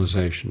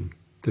rationalization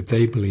that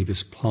they believe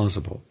is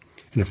plausible.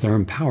 And if they're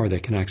in power, they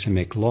can actually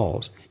make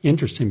laws.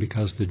 Interesting,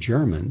 because the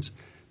Germans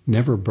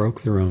never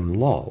broke their own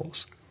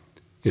laws.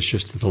 It's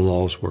just that the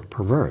laws were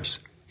perverse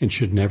and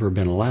should never have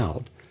been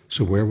allowed.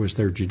 So where was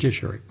their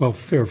judiciary? Well,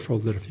 fearful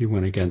that if you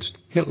went against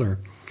Hitler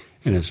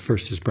and his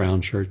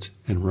brown shirts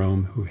in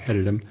Rome, who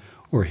headed him,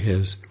 or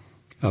his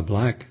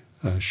black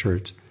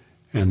shirts,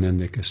 and then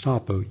the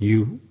Gestapo,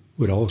 you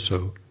would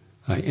also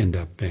end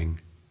up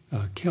being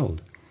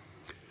killed.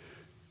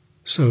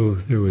 So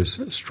there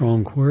was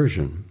strong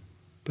coercion.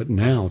 But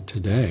now,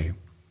 today,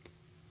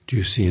 do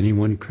you see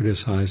anyone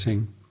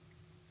criticizing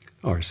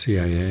our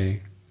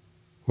CIA,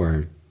 or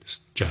our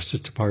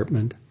Justice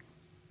Department,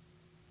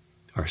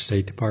 our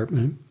State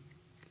Department,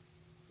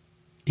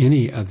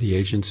 any of the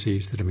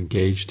agencies that have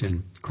engaged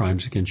in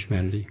crimes against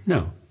humanity?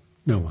 No,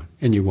 no one,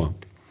 and you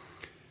won't.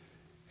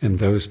 And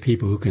those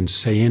people who can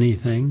say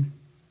anything,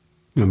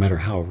 no matter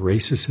how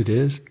racist it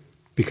is,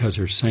 because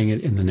they're saying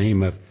it in the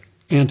name of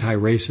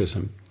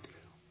anti-racism,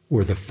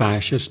 or the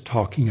fascists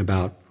talking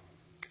about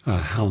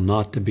how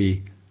not to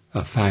be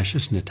a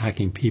fascist and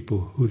attacking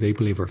people who they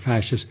believe are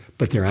fascists,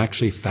 but they're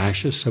actually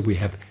fascists. So we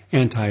have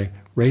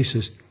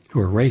anti-racists who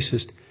are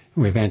racist,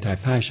 and we have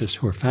anti-fascists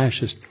who are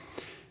fascist.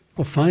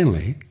 Well,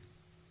 finally,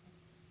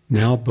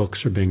 now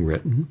books are being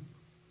written,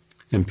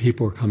 and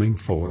people are coming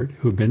forward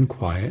who've been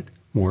quiet,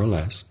 more or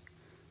less,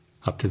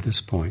 up to this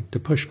point, to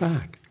push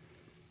back.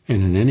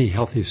 And in any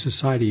healthy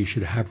society, you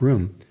should have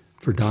room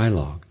for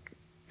dialogue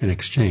and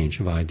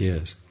exchange of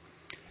ideas.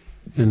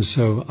 And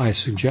so I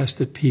suggest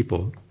that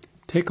people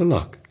take a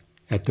look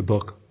at the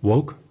book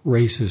Woke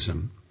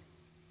Racism,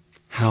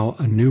 How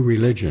a New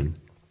Religion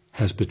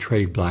Has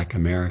Betrayed Black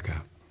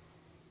America.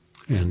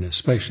 And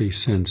especially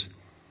since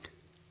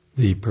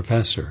the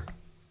professor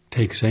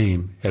takes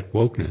aim at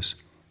wokeness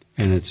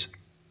and its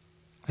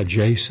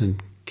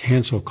adjacent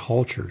cancel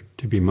culture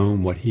to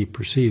bemoan what he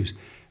perceives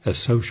as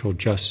social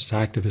justice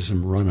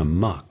activism run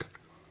amok.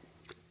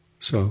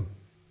 So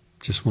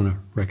just want to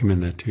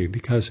recommend that to you,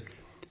 because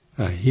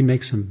he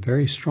makes some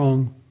very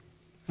strong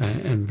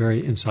and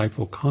very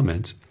insightful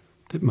comments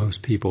that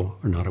most people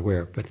are not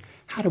aware of. But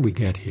how do we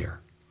get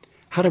here?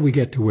 How do we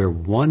get to where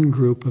one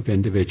group of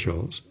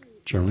individuals,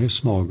 generally a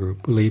small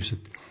group, believes that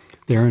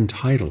they're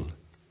entitled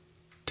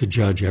to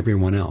judge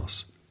everyone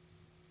else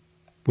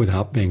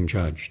without being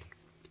judged?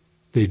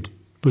 They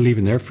believe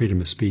in their freedom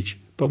of speech,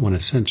 but want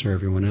to censor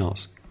everyone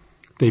else.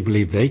 They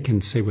believe they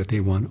can say what they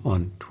want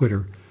on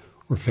Twitter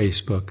or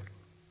Facebook,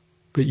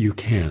 but you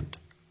can't,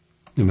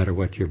 no matter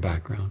what your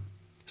background.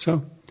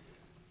 So,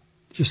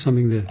 just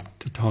something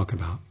to talk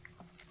about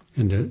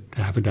and to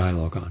have a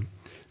dialogue on.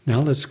 Now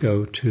let's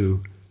go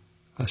to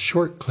a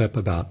short clip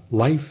about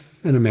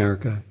life in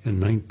America in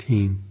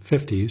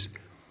 1950s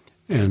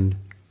and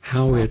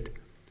how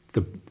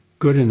the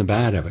good and the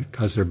bad of it,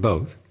 because they're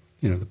both,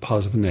 the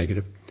positive and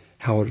negative,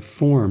 how it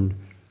formed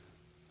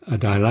a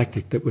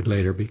dialectic that would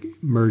later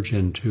merge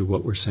into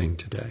what we're seeing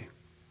today.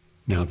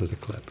 Now to the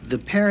clip. The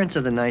parents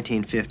of the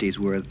 1950s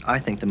were, I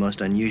think, the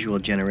most unusual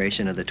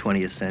generation of the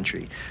 20th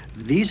century.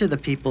 These are the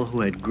people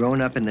who had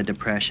grown up in the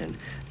Depression.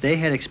 They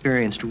had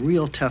experienced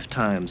real tough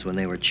times when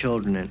they were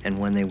children and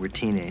when they were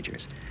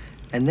teenagers.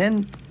 And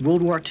then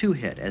World War II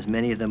hit, as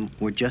many of them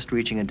were just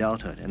reaching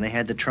adulthood, and they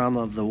had the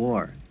trauma of the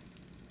war.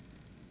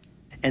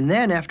 And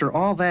then, after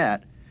all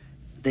that,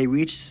 they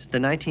reached the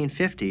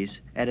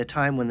 1950s at a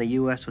time when the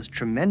U.S. was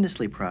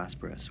tremendously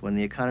prosperous, when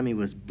the economy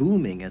was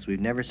booming as we've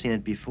never seen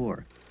it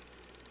before.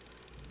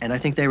 And I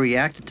think they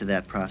reacted to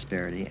that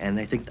prosperity, and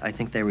I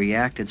think they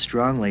reacted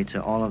strongly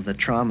to all of the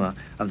trauma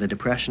of the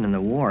Depression and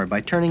the war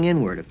by turning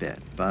inward a bit,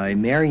 by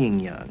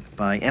marrying young,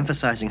 by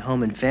emphasizing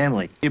home and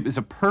family. It was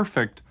a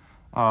perfect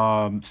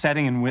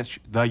setting in which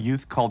the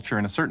youth culture,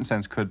 in a certain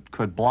sense,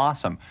 could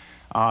blossom.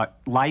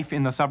 Life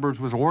in the suburbs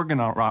was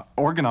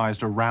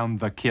organized around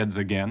the kids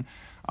again.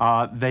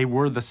 They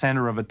were the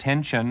center of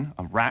attention,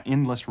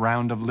 endless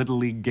round of Little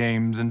League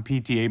games and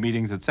PTA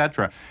meetings,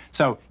 etc.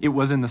 So it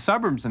was in the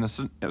suburbs, in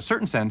a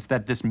certain sense,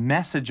 that this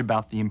message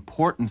about the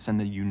importance and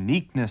the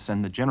uniqueness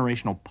and the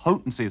generational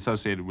potency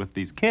associated with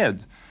these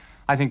kids,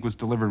 I think, was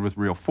delivered with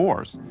real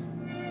force.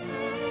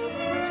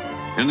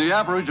 In the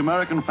average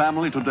American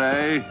family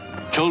today,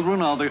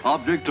 children are the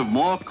object of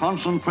more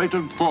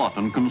concentrated thought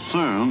and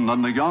concern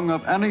than the young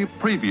of any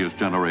previous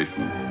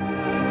generation.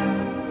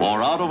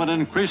 For out of an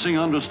increasing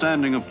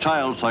understanding of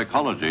child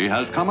psychology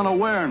has come an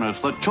awareness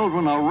that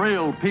children are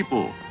real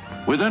people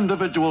with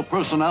individual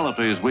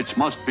personalities which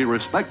must be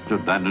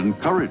respected and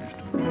encouraged.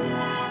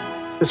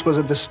 This was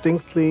a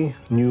distinctly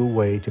new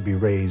way to be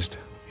raised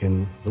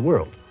in the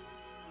world.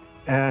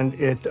 And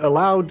it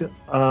allowed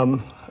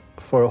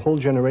for a whole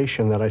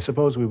generation that I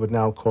suppose we would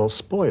now call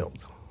spoiled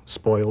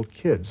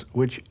kids,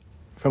 which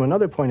from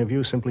another point of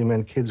view simply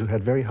meant kids who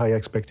had very high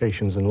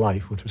expectations in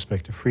life with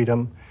respect to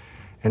freedom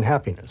and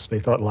happiness. They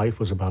thought life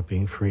was about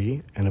being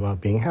free and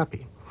about being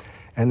happy.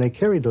 And they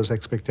carried those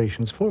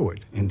expectations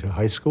forward into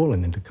high school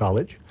and into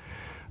college,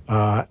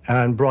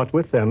 and brought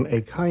with them a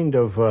kind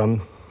of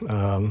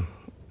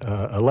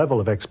a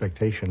level of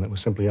expectation that was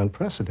simply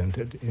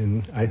unprecedented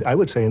in, I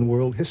would say, in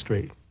world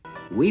history.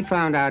 We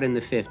found out in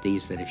the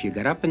 50s that if you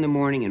got up in the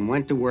morning and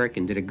went to work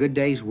and did a good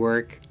day's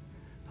work,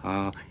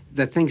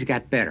 that things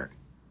got better.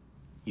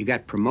 You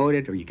got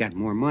promoted or you got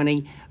more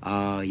money,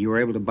 you were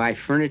able to buy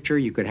furniture,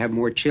 you could have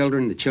more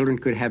children, the children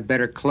could have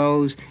better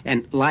clothes,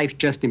 and life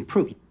just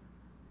improved.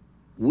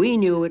 We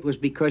knew it was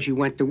because you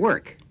went to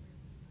work.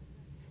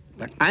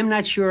 But I'm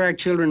not sure our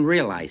children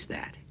realized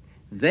that.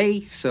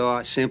 They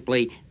saw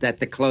simply that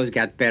the clothes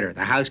got better,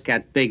 the house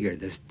got bigger,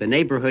 the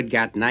neighborhood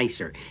got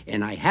nicer.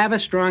 And I have a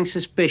strong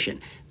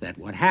suspicion that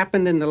what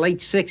happened in the late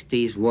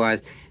 60s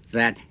was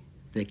that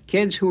the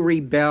kids who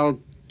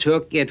rebelled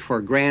took it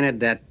for granted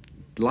that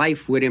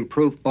life would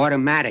improve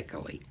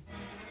automatically.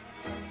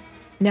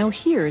 Now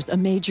here's a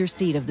major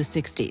seed of the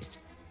 60s.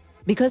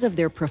 Because of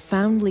their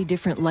profoundly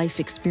different life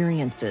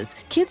experiences,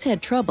 kids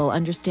had trouble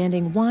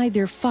understanding why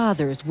their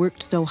fathers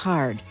worked so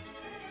hard.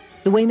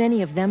 The way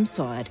many of them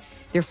saw it,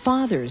 their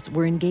fathers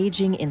were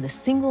engaging in the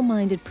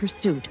single-minded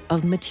pursuit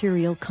of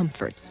material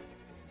comforts.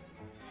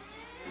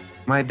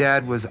 My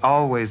dad was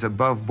always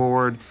above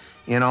board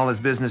in all his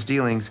business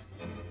dealings,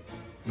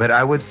 but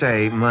I would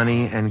say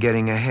money and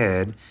getting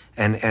ahead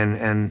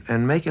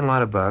and making a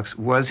lot of bucks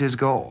was his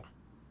goal.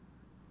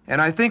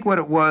 And I think what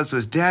it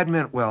was Dad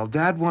meant well.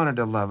 Dad wanted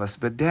to love us,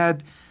 but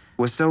Dad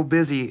was so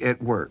busy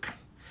at work.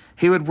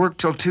 He would work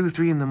till 2,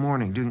 3 in the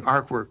morning doing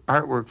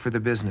artwork for the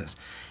business.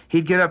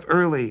 He'd get up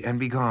early and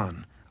be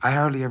gone. I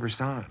hardly ever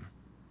saw him.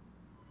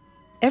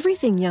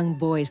 Everything young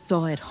boys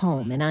saw at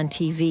home and on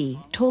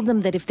TV told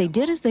them that if they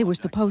did as they were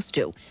supposed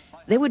to,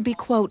 they would be,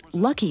 quote,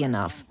 lucky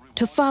enough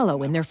to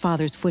follow in their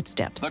father's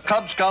footsteps. The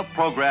Cub Scout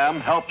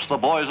program helps the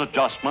boys'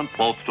 adjustment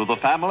both to the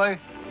family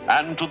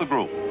and to the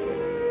group.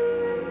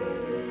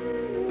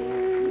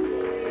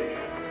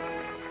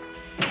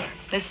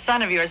 This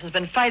son of yours has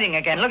been fighting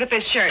again. Look at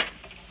this shirt.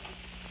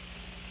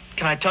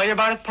 Can I tell you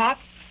about it, Pop?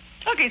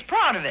 Look, he's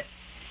proud of it.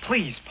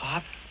 Please,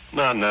 Pop.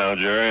 Not now,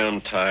 Jerry.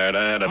 I'm tired.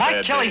 I had a bad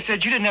Mike Kelly day.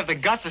 said you didn't have the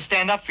guts to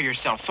stand up for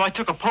yourself, so I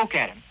took a poke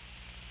at him.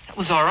 That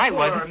was all right,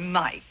 wasn't it? Poor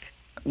Mike.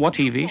 What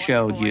TV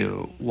showed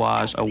you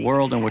was a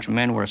world in which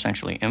men were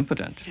essentially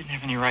impotent. He didn't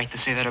have any right to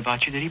say that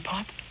about you, did he,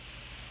 Pop?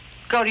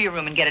 Go to your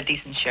room and get a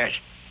decent shirt.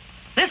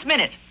 This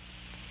minute.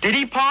 Did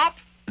he, Pop?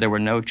 There were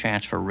no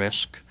chance for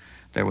risk.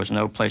 There was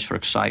no place for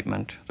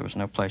excitement. There was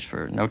no place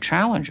for no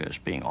challenges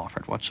being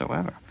offered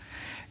whatsoever.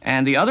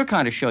 And the other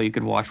kind of show you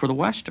could watch were the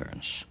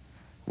Westerns,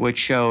 which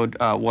showed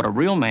what a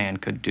real man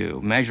could do,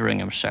 measuring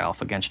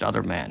himself against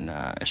other men,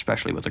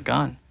 especially with a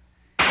gun.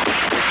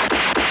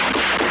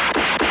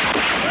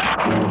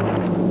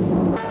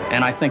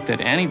 And I think that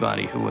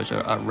anybody who was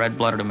a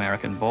red-blooded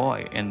American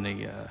boy in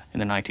the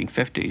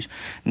 1950s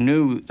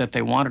knew that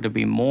they wanted to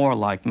be more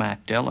like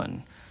Matt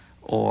Dillon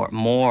or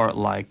more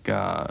like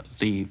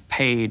the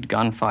paid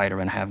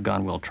gunfighter in Have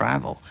Gun Will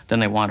Travel than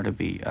they wanted to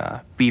be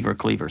Beaver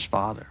Cleaver's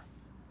father.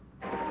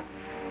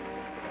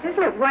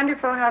 Isn't it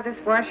wonderful how this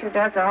washer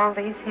does all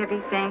these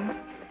heavy things?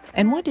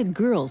 And what did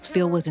girls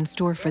feel was in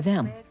store for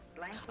them?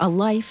 A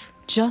life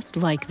just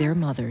like their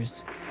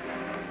mothers.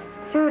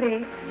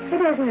 Judy,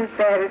 it isn't as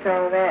bad as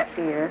all that,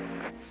 dear.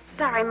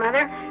 Sorry,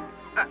 Mother.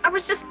 I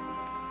was just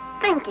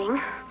thinking.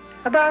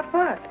 About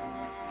what?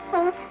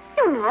 Oh,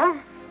 you know,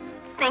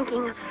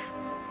 thinking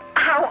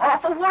how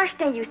awful wash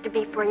day used to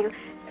be for you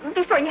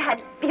before you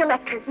had the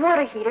electric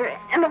water heater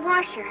and the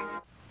washer.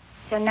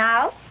 So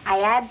now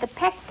I add the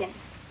pectin.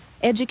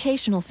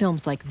 Educational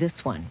films like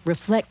this one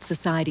reflect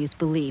society's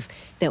belief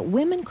that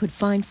women could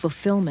find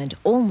fulfillment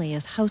only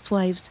as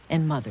housewives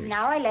and mothers.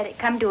 Now I let it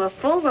come to a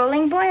full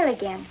rolling boil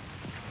again.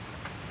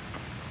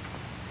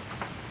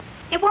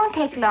 It won't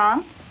take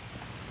long.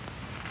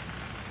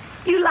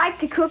 You like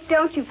to cook,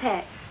 don't you,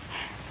 Pat?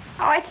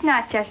 Oh, it's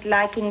not just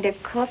liking to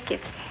cook.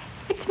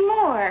 It's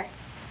more.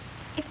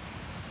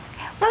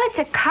 It's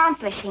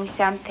accomplishing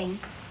something.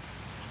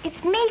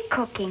 It's me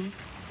cooking.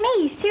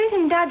 Me,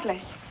 Susan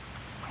Douglas.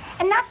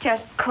 And not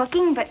just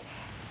cooking, but,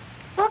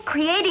 well,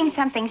 creating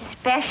something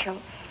special.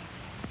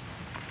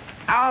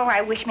 Oh,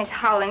 I wish Miss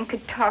Holland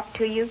could talk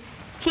to you.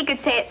 She could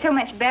say it so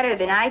much better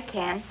than I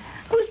can.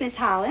 Who's Miss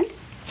Holland?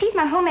 She's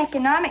my home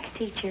economics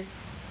teacher.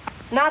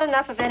 Not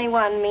enough of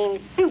anyone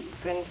means soup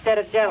instead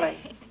of jelly.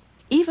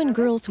 Even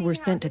girls who were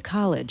sent to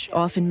college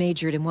often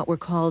majored in what were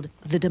called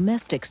the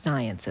domestic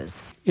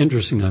sciences.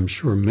 Interesting, I'm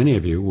sure many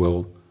of you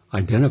will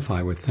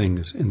identify with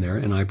things in there,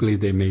 and I believe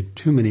they made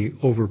too many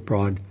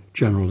overbroad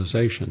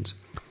generalizations,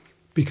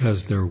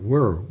 because there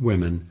were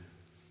women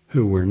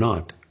who were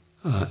not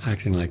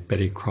acting like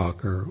Betty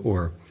Crocker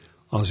or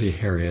Ozzie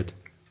Harriet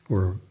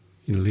or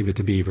Leave It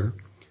to Beaver.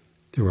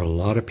 There were a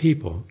lot of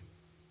people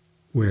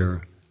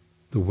where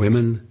the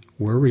women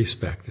were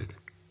respected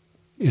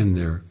in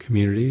their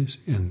communities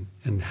and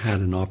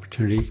had an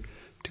opportunity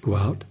to go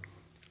out,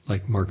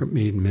 like Margaret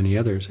Mead and many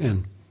others,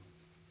 and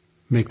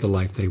make the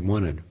life they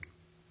wanted.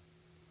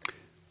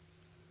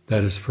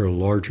 That is for a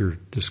larger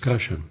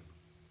discussion,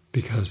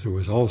 because there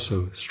was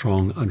also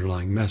strong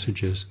underlying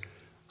messages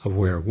of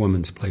where a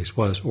woman's place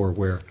was, or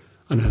where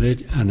an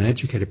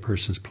uneducated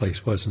person's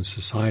place was in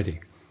society.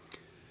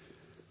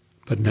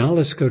 But now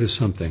let's go to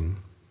something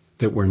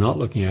that we're not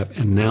looking at,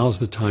 and now's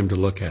the time to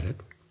look at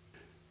it.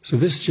 So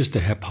this is just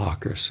a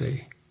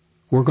hypocrisy.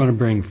 We're going to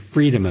bring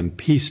freedom and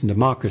peace and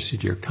democracy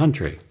to your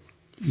country.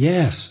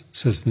 Yes,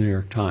 says the New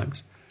York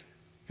Times.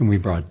 And we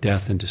brought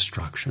death and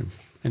destruction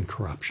and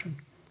corruption.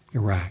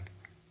 Iraq,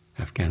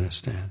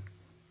 Afghanistan.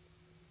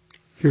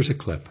 Here's a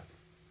clip.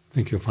 I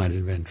think you'll find it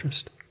of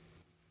interest.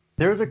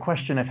 There's a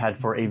question I've had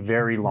for a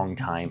very long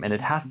time, and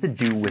it has to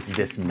do with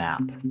this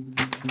map.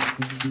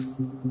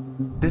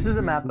 This is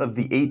a map of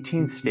the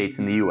 18 states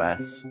in the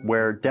US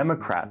where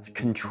Democrats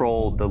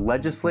control the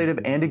legislative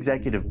and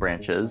executive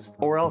branches,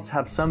 or else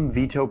have some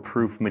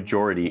veto-proof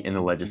majority in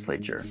the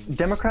legislature.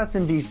 Democrats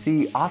in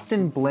DC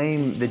often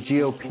blame the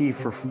GOP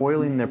for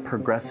foiling their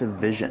progressive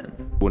vision.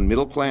 When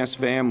middle-class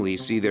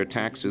families see their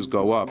taxes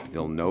go up,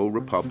 they'll know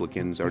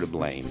Republicans are to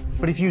blame.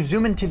 But if you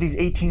zoom into these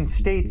 18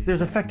 states,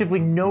 there's effectively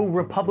no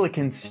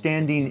Republicans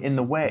standing in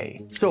the way.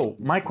 So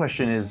my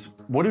question is,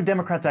 what do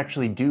Democrats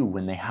actually do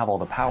when they have all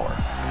the power?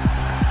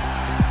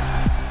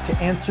 To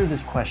answer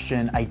this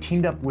question, I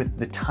teamed up with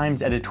the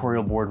Times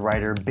editorial board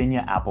writer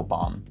Binya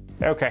Applebaum.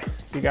 Okay,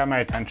 you got my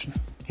attention.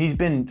 He's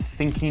been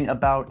thinking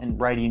about and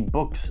writing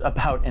books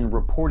about and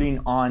reporting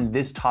on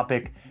this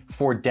topic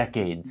for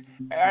decades.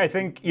 I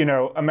think,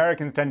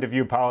 Americans tend to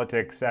view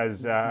politics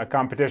as a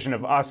competition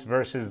of us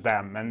versus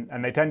them,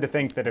 and they tend to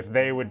think that if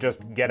they would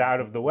just get out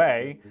of the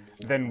way,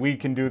 then we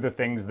can do the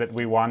things that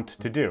we want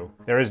to do.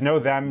 There is no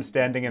them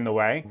standing in the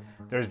way.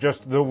 There's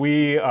just the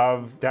we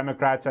of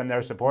Democrats and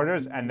their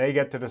supporters, and they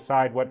get to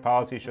decide what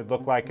policy should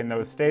look like in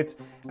those states,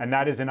 and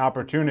that is an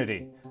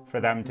opportunity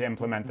for them to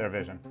implement their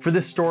vision. For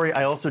this story,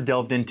 I also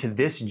delved into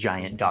this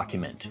giant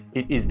document.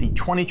 It is the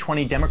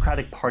 2020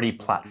 Democratic Party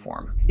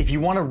platform. If you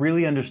want to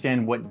really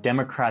understand what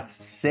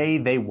Democrats say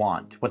they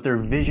want, what their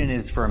vision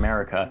is for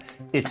America,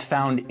 it's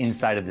found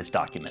inside of this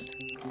document.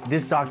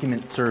 This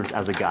document serves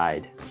as a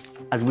guide.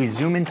 As we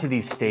zoom into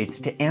these states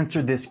to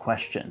answer this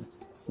question,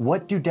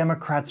 what do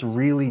Democrats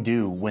really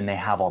do when they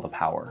have all the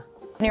power?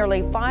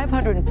 Nearly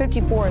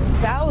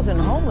 554,000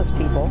 homeless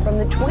people from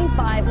the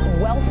 25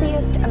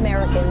 wealthiest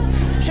Americans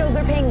shows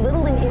they're paying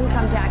little in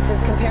income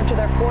taxes compared to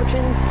their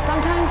fortunes,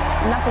 sometimes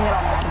nothing at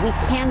all. We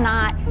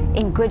cannot,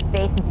 in good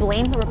faith,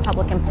 blame the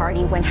Republican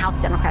Party when House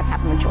Democrats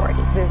have a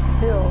majority. There's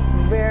still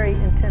very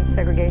intense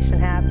segregation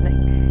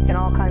happening in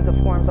all kinds of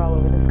forms all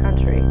over this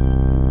country.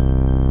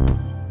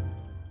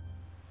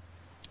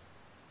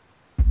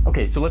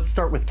 Okay, so let's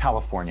start with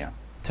California.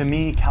 To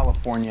me,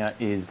 California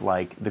is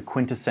like the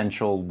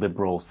quintessential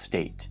liberal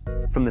state.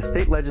 From the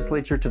state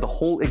legislature to the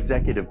whole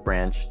executive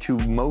branch to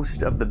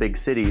most of the big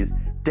cities,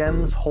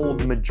 Dems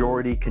hold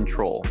majority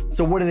control.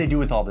 So what do they do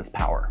with all this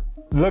power?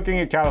 Looking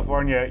at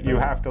California, you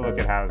have to look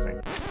at housing.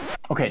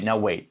 Okay, now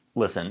wait,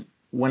 listen.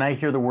 When I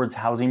hear the words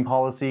housing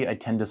policy, I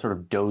tend to sort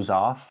of doze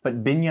off,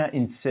 but Binya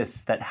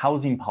insists that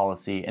housing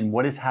policy and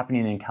what is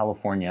happening in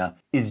California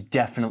is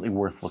definitely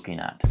worth looking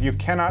at. You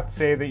cannot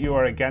say that you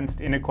are against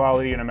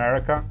inequality in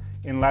America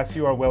unless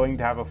you are willing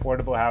to have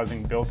affordable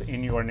housing built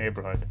in your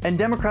neighborhood. And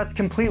Democrats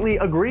completely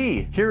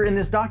agree. Here in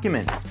this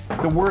document,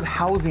 the word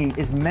housing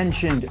is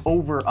mentioned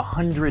over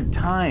 100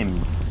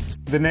 times.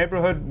 The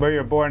neighborhood where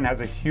you're born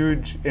has a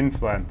huge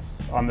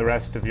influence on the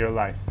rest of your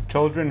life.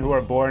 Children who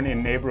are born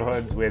in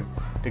neighborhoods with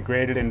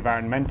degraded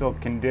environmental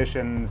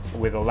conditions,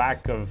 with a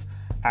lack of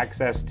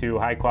access to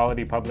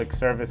high-quality public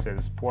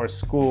services, poor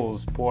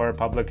schools, poor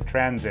public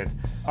transit,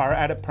 are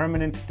at a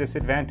permanent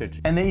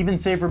disadvantage. And they even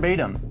say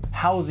verbatim,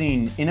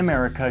 housing in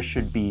America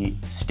should be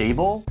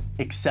stable,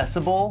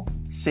 accessible,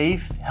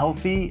 safe,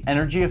 healthy,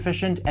 energy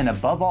efficient, and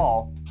above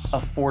all,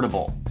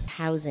 affordable.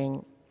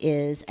 Housing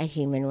is a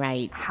human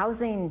right.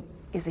 Housing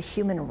is a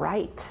human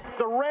right.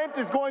 The rent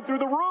is going through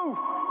the roof.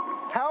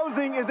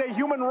 Housing is a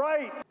human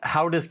right.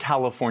 How does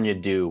California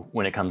do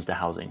when it comes to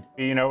housing?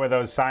 You know where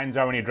those signs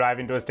are when you drive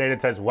into a state,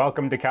 it says,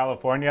 "Welcome to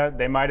California"?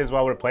 They might as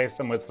well replace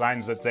them with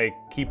signs that say,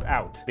 "Keep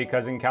out."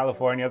 Because in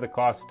California, the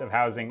cost of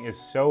housing is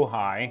so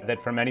high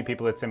that for many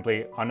people, it's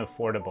simply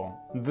unaffordable.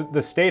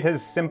 The state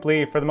has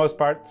simply, for the most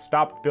part,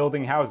 stopped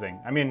building housing.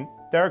 I mean,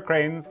 there are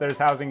cranes, there's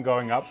housing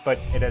going up, but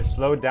it has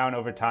slowed down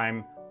over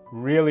time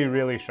really,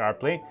 really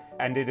sharply,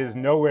 and it is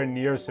nowhere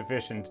near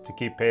sufficient to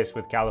keep pace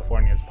with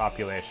California's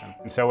population.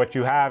 And so what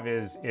you have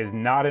is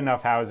not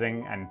enough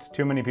housing and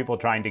too many people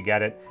trying to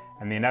get it,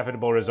 and the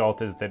inevitable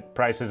result is that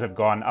prices have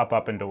gone up,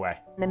 and away.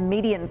 The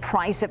median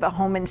price of a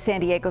home in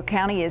San Diego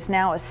County is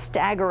now a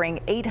staggering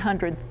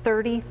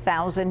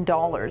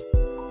 $830,000.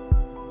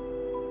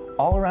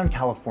 All around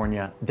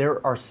California,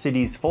 there are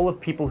cities full of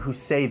people who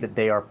say that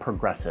they are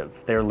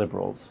progressive, they're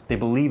liberals. They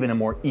believe in a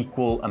more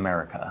equal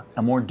America,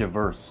 a more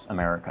diverse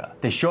America.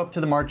 They show up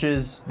to the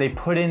marches, they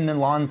put in the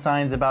lawn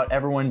signs about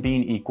everyone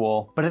being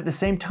equal, but at the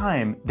same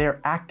time, they're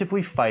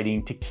actively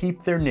fighting to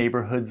keep their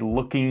neighborhoods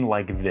looking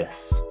like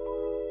this.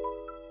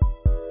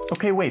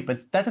 Okay, wait,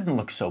 but that doesn't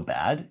look so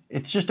bad.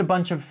 It's just a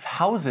bunch of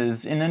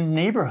houses in a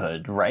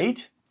neighborhood,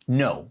 right?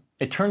 No,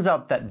 it turns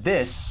out that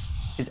this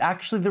is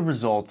actually the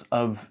result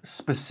of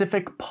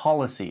specific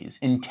policies,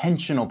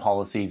 intentional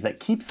policies that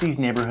keeps these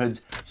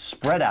neighborhoods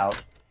spread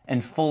out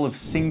and full of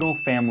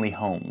single-family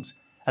homes,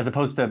 as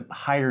opposed to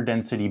higher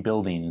density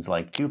buildings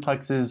like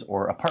duplexes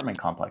or apartment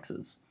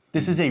complexes.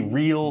 This is a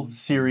real,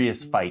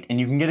 serious fight, and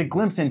you can get a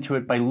glimpse into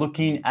it by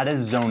looking at a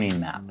zoning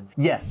map.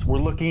 Yes, we're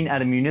looking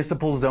at a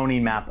municipal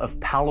zoning map of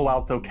Palo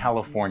Alto,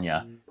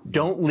 California.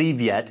 Don't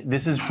leave yet,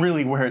 this is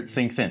really where it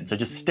sinks in, so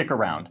just stick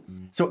around.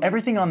 So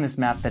everything on this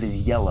map that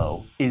is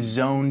yellow is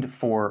zoned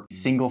for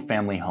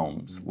single-family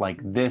homes, like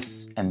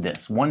this and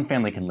this. One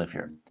family can live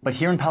here. But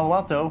here in Palo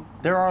Alto,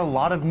 there are a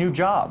lot of new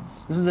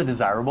jobs. This is a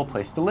desirable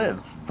place to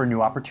live for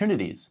new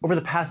opportunities. Over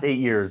the past 8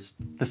 years,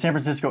 the San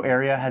Francisco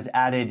area has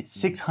added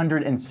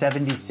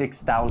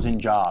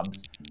 676,000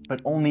 jobs, but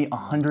only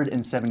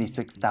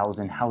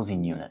 176,000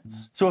 housing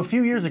units. So a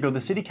few years ago, the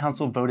city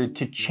council voted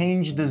to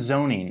change the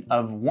zoning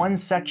of one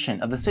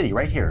section of the city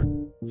right here.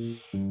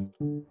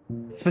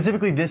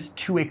 Specifically this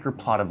 2-acre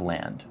plot of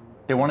land.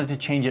 They wanted to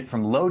change it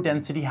from low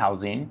density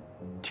housing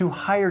to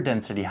higher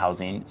density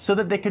housing so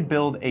that they could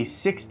build a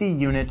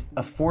 60-unit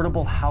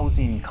affordable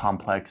housing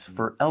complex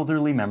for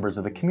elderly members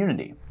of the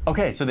community.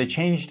 Okay, so they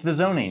changed the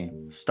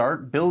zoning.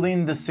 Start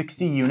building the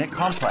 60-unit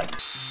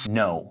complex.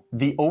 No,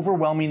 the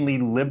overwhelmingly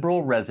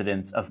liberal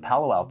residents of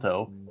Palo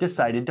Alto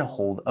decided to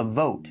hold a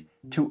vote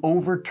to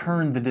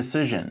overturn the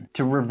decision,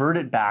 to revert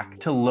it back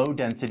to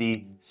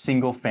low-density,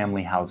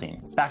 single-family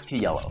housing, back to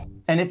yellow.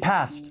 And it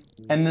passed,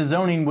 and the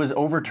zoning was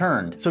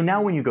overturned. So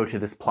now when you go to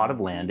this plot of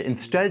land,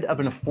 instead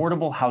of an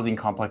affordable housing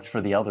complex for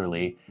the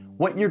elderly,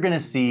 what you're gonna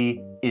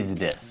see is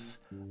this.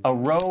 A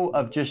row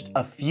of just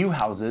a few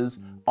houses,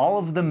 all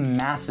of them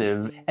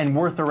massive and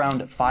worth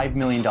around $5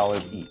 million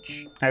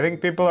each. I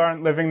think people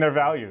aren't living their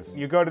values.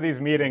 You go to these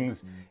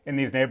meetings in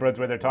these neighborhoods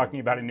where they're talking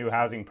about a new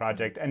housing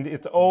project, and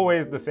it's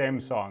always the same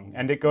song,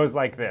 and it goes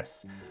like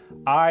this.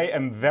 I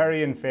am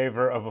very in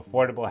favor of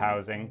affordable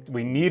housing.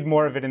 We need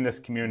more of it in this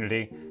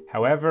community.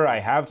 However, I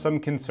have some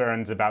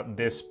concerns about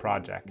this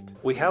project.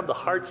 We have the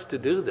hearts to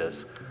do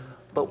this,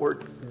 but we're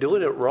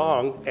doing it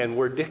wrong, and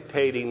we're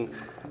dictating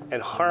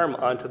and harm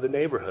onto the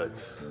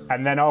neighborhoods.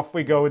 And then off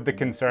we go with the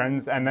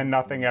concerns, and then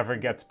nothing ever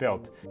gets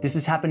built. This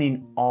is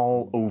happening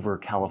all over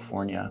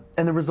California.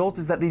 And the result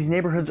is that these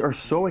neighborhoods are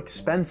so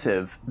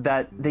expensive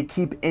that they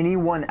keep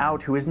anyone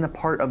out who isn't a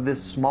part of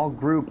this small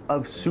group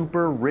of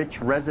super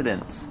rich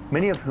residents,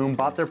 many of whom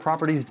bought their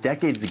properties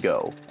decades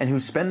ago, and who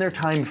spend their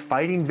time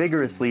fighting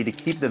vigorously to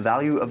keep the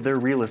value of their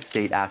real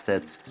estate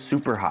assets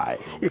super high.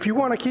 If you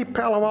want to keep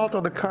Palo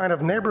Alto the kind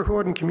of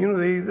neighborhood and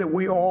community that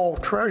we all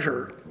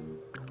treasure,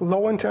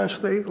 low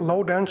intensity,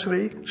 low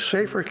density,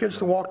 safe for kids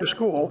to walk to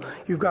school,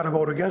 you've got to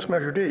vote against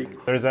Measure D.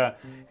 There's an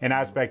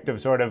aspect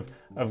of sort of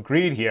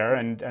greed here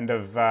and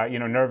of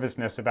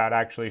nervousness about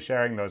actually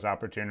sharing those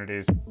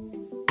opportunities.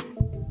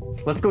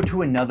 Let's go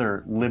to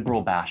another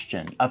liberal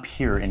bastion up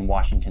here in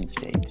Washington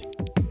State.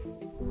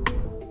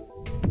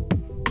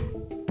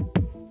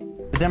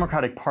 The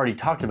Democratic Party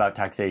talks about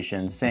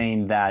taxation,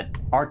 saying that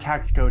our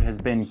tax code has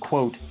been,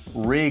 quote,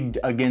 rigged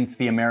against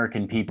the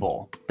American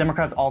people.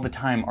 Democrats all the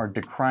time are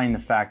decrying the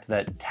fact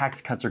that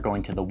tax cuts are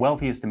going to the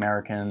wealthiest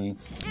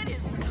Americans. It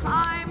is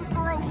time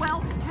for a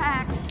wealth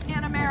tax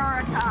in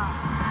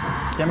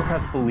America.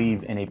 Democrats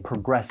believe in a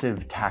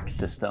progressive tax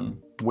system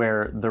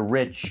where the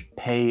rich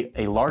pay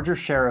a larger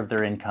share of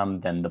their income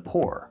than the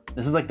poor.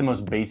 This is like the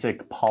most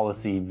basic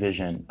policy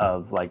vision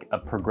of like a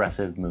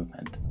progressive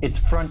movement.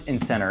 It's front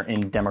and center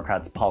in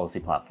Democrats' policy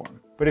platform.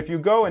 But if you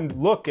go and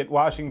look at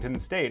Washington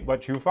State,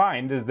 what you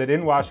find is that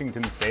in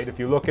Washington State, if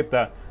you look at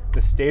the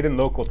state and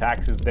local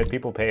taxes that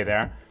people pay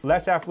there,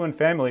 less affluent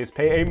families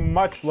pay a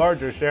much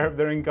larger share of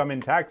their income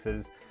in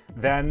taxes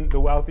than the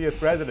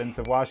wealthiest residents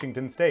of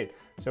Washington State.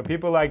 So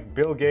people like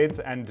Bill Gates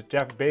and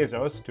Jeff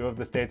Bezos, two of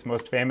the state's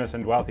most famous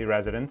and wealthy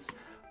residents,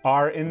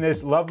 are in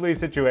this lovely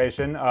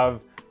situation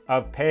of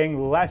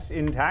paying less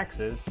in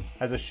taxes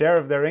as a share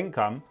of their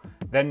income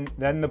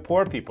than the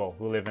poor people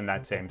who live in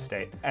that same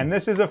state. And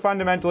this is a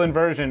fundamental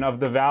inversion of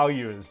the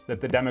values that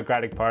the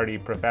Democratic Party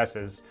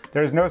professes.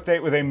 There's no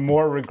state with a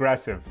more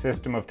regressive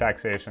system of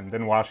taxation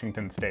than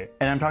Washington state.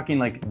 And I'm talking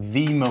like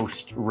the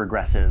most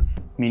regressive,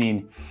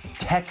 meaning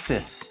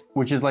Texas,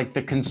 which is like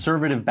the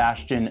conservative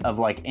bastion of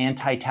like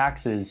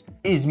anti-taxes,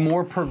 is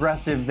more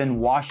progressive than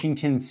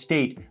Washington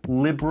state,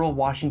 liberal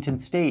Washington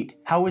state.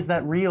 How is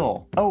that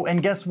real? Oh,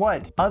 and guess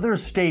what? Other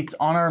states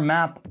on our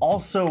map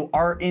also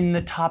are in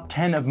the top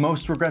 10 of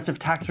most regressive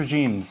tax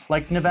regimes,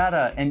 like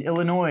Nevada and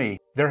Illinois.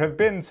 There have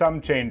been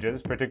some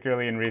changes,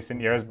 particularly in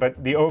recent years,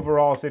 but the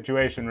overall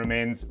situation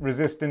remains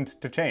resistant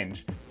to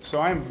change.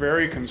 So I am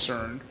very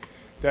concerned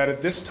that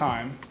at this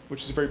time,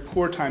 which is a very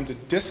poor time to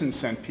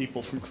disincent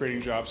people from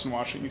creating jobs in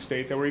Washington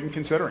state, that we're even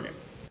considering it.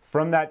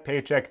 From that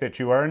paycheck that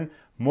you earn,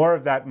 more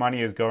of that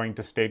money is going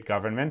to state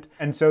government.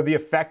 And so the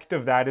effect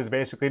of that is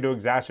basically to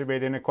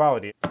exacerbate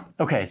inequality.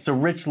 Okay, so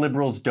rich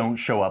liberals don't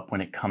show up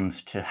when it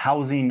comes to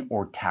housing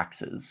or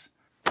taxes.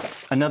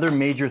 Another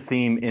major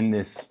theme in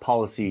this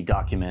policy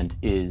document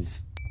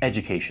is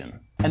education.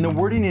 And the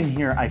wording in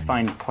here I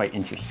find quite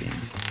interesting.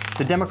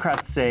 The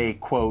Democrats say,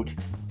 quote,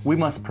 "We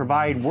must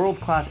provide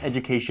world-class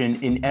education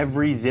in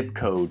every zip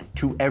code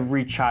to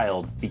every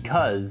child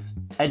because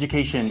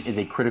education is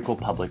a critical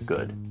public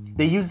good."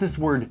 They use this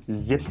word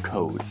zip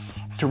code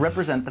to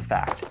represent the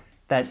fact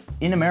that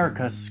in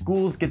America,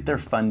 schools get their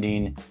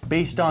funding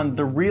based on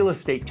the real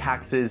estate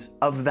taxes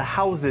of the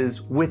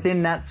houses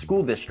within that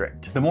school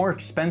district. The more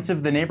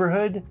expensive the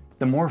neighborhood,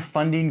 the more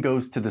funding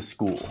goes to the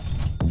school.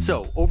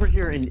 So over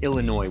here in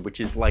Illinois, which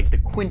is like the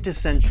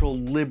quintessential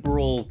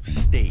liberal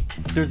state,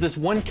 there's this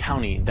one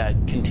county that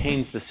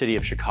contains the city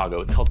of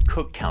Chicago. It's called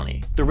Cook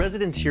County. The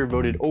residents here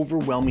voted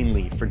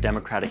overwhelmingly for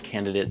Democratic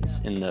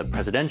candidates in the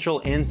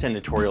presidential and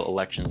senatorial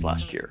elections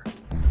last year.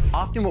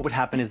 Often what would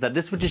happen is that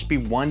this would just be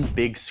one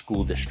big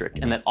school district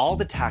and that all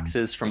the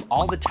taxes from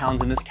all the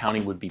towns in this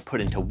county would be put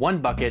into one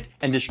bucket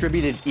and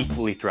distributed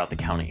equally throughout the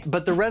county.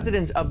 But the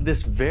residents of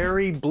this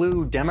very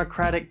blue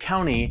Democratic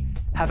county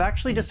have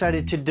actually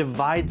decided to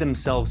divide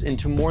themselves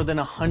into more than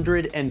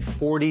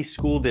 140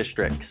 school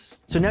districts.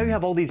 So now you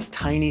have all these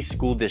tiny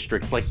school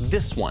districts like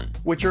this one,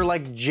 which are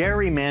like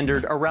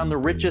gerrymandered around the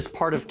richest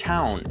part of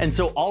town. And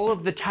so all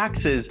of the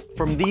taxes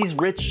from these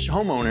rich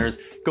homeowners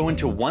go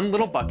into one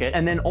little bucket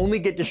and then only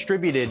get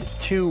distributed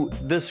to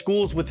the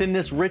schools within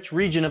this rich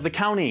region of the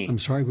county. I'm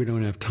sorry we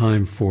don't have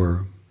time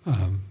for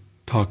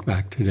talk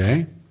back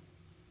today,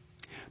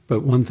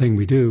 but one thing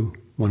we do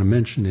want to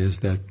mention is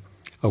that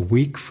a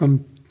week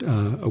from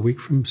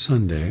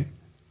Sunday,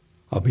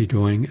 I'll be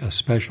doing a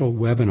special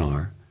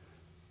webinar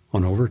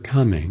on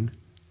overcoming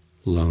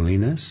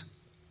loneliness,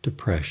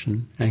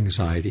 depression,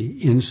 anxiety,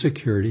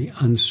 insecurity,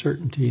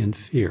 uncertainty, and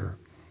fear.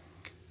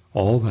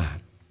 All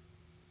that.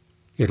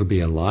 It'll be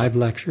a live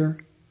lecture,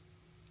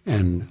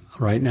 and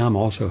right now I'm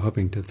also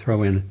hoping to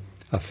throw in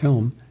a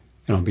film,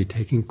 and I'll be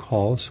taking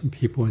calls from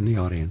people in the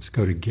audience.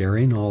 Go to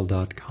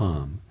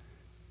GaryNull.com,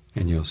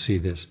 and you'll see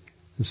this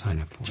and sign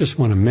up for it. Just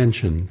want to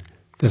mention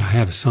that I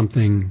have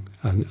something,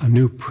 a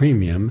new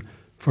premium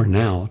for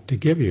now to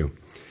give you.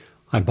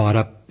 I bought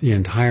up the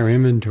entire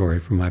inventory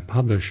from my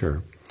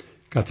publisher,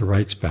 got the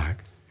rights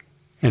back,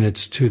 and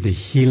it's to the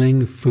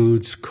Healing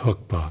Foods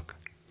Cookbook.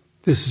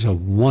 This is a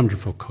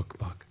wonderful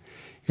cookbook.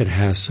 It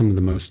has some of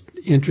the most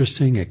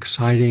interesting,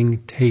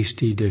 exciting,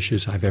 tasty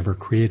dishes I've ever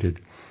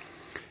created.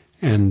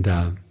 And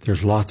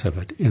there's lots of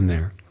it in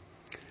there.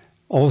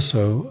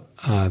 Also,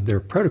 there are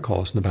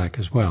protocols in the back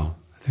as well.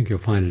 I think you'll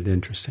find it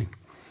interesting.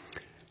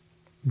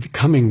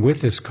 Coming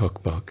with this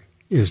cookbook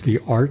is The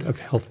Art of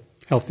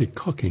Healthy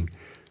Cooking.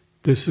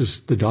 This is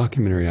the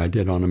documentary I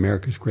did on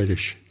America's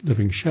Greatest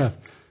Living Chef,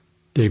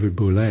 David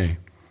Bouley.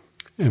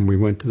 And we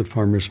went to the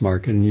farmer's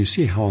market, and you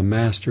see how a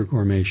master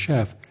gourmet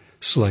chef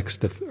selects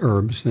the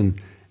herbs and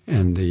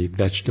the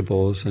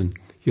vegetables, and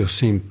you'll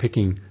see him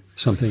picking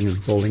something and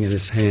holding it in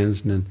his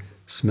hands and then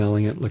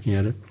smelling it, looking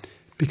at it,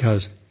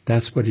 because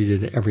that's what he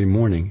did every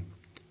morning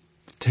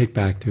to take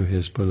back to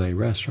his Bouley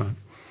restaurant.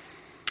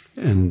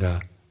 And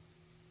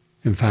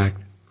in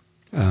fact,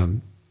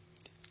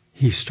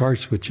 he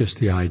starts with just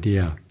the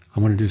idea, I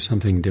want to do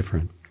something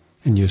different.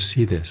 And you'll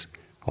see this,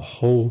 a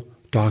whole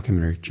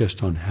documentary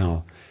just on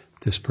how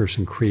this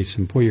person creates.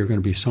 And boy, you're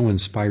going to be so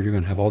inspired, you're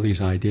going to have all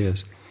these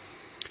ideas.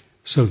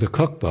 So the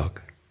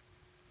cookbook,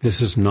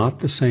 this is not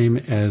the same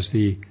as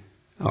the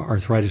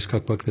arthritis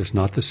cookbook. This is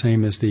not the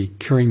same as the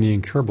Curing the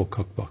Incurable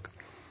cookbook.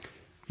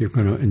 You're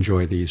going to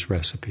enjoy these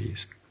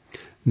recipes.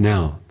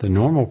 Now, the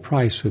normal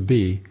price would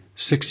be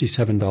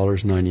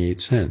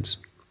 $67.98.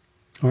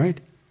 All right?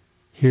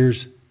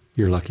 Here's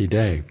your lucky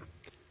day.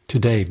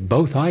 Today,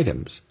 both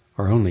items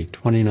are only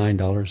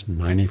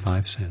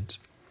 $29.95.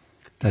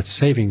 That's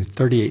saving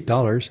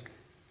 $38,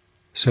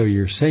 so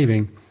you're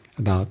saving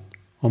about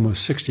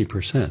almost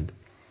 60%.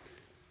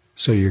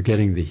 So you're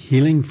getting the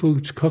Healing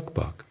Foods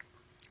Cookbook,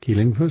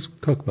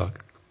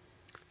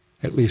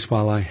 at least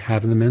while I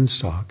have them in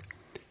stock,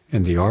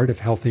 and the Art of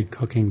Healthy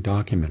Cooking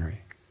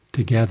documentary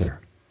together.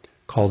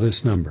 Call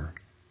this number,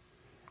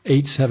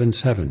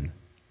 877-637-9797.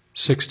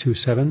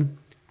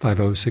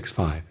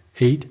 877-627-5065.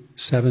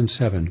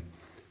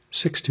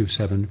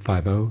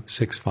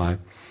 877-627-5065.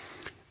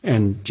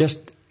 And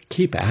just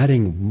keep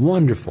adding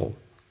wonderful,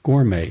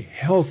 gourmet,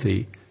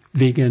 healthy,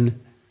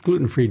 vegan,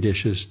 gluten-free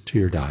dishes to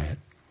your diet.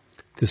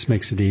 This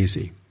makes it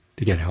easy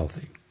to get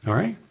healthy. All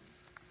right?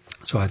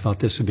 So I thought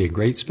this would be a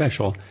great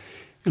special,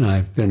 and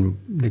I've been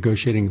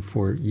negotiating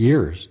for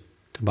years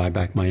to buy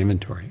back my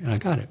inventory, and I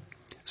got it.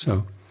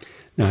 So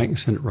now I can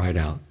send it right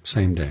out,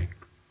 same day.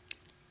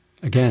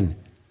 Again,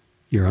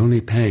 you're only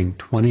paying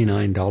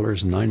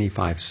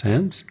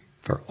 $29.95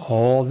 for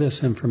all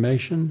this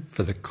information,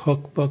 for the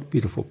cookbook,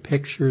 beautiful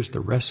pictures, the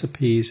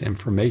recipes,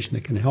 information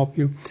that can help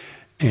you,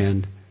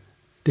 and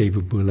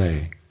David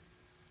Boulay,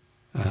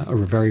 a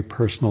very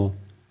personal,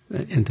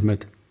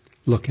 intimate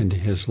look into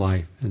his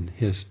life and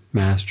his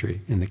mastery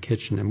in the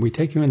kitchen. And we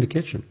take you in the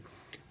kitchen.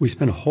 We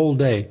spent a whole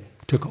day,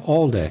 took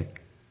all day,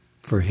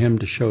 for him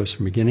to show us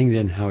from beginning to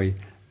end how he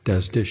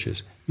does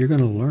dishes. You're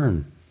going to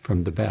learn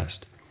from the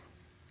best.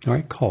 All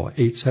right, call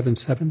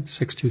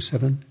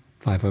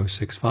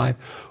 877-627-5065.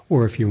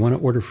 Or if you want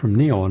to order from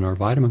Neil in our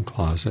Vitamin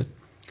Closet,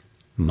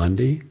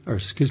 Monday to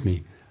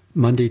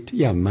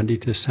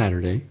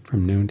Saturday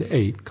from noon to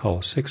 8,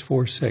 call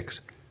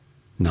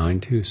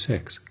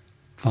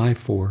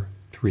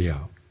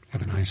 646-926-5430.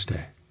 Have a nice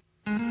day.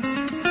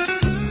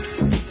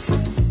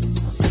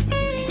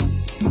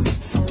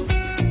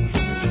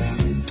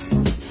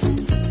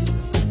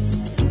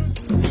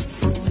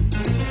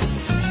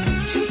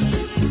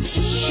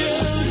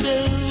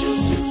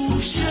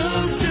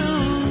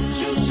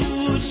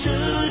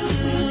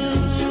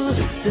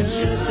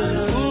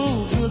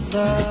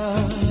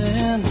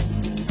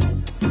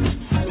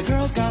 The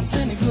girl's got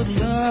plenty good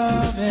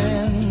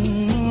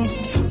loving.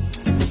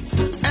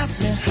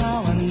 Ask me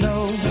how I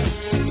know,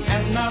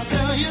 and I'll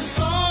tell you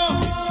so.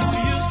 You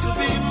used to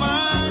be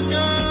my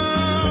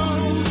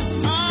girl.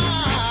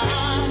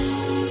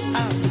 I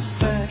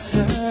respect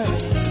her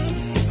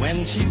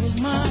when she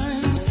was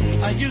mine.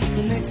 I used to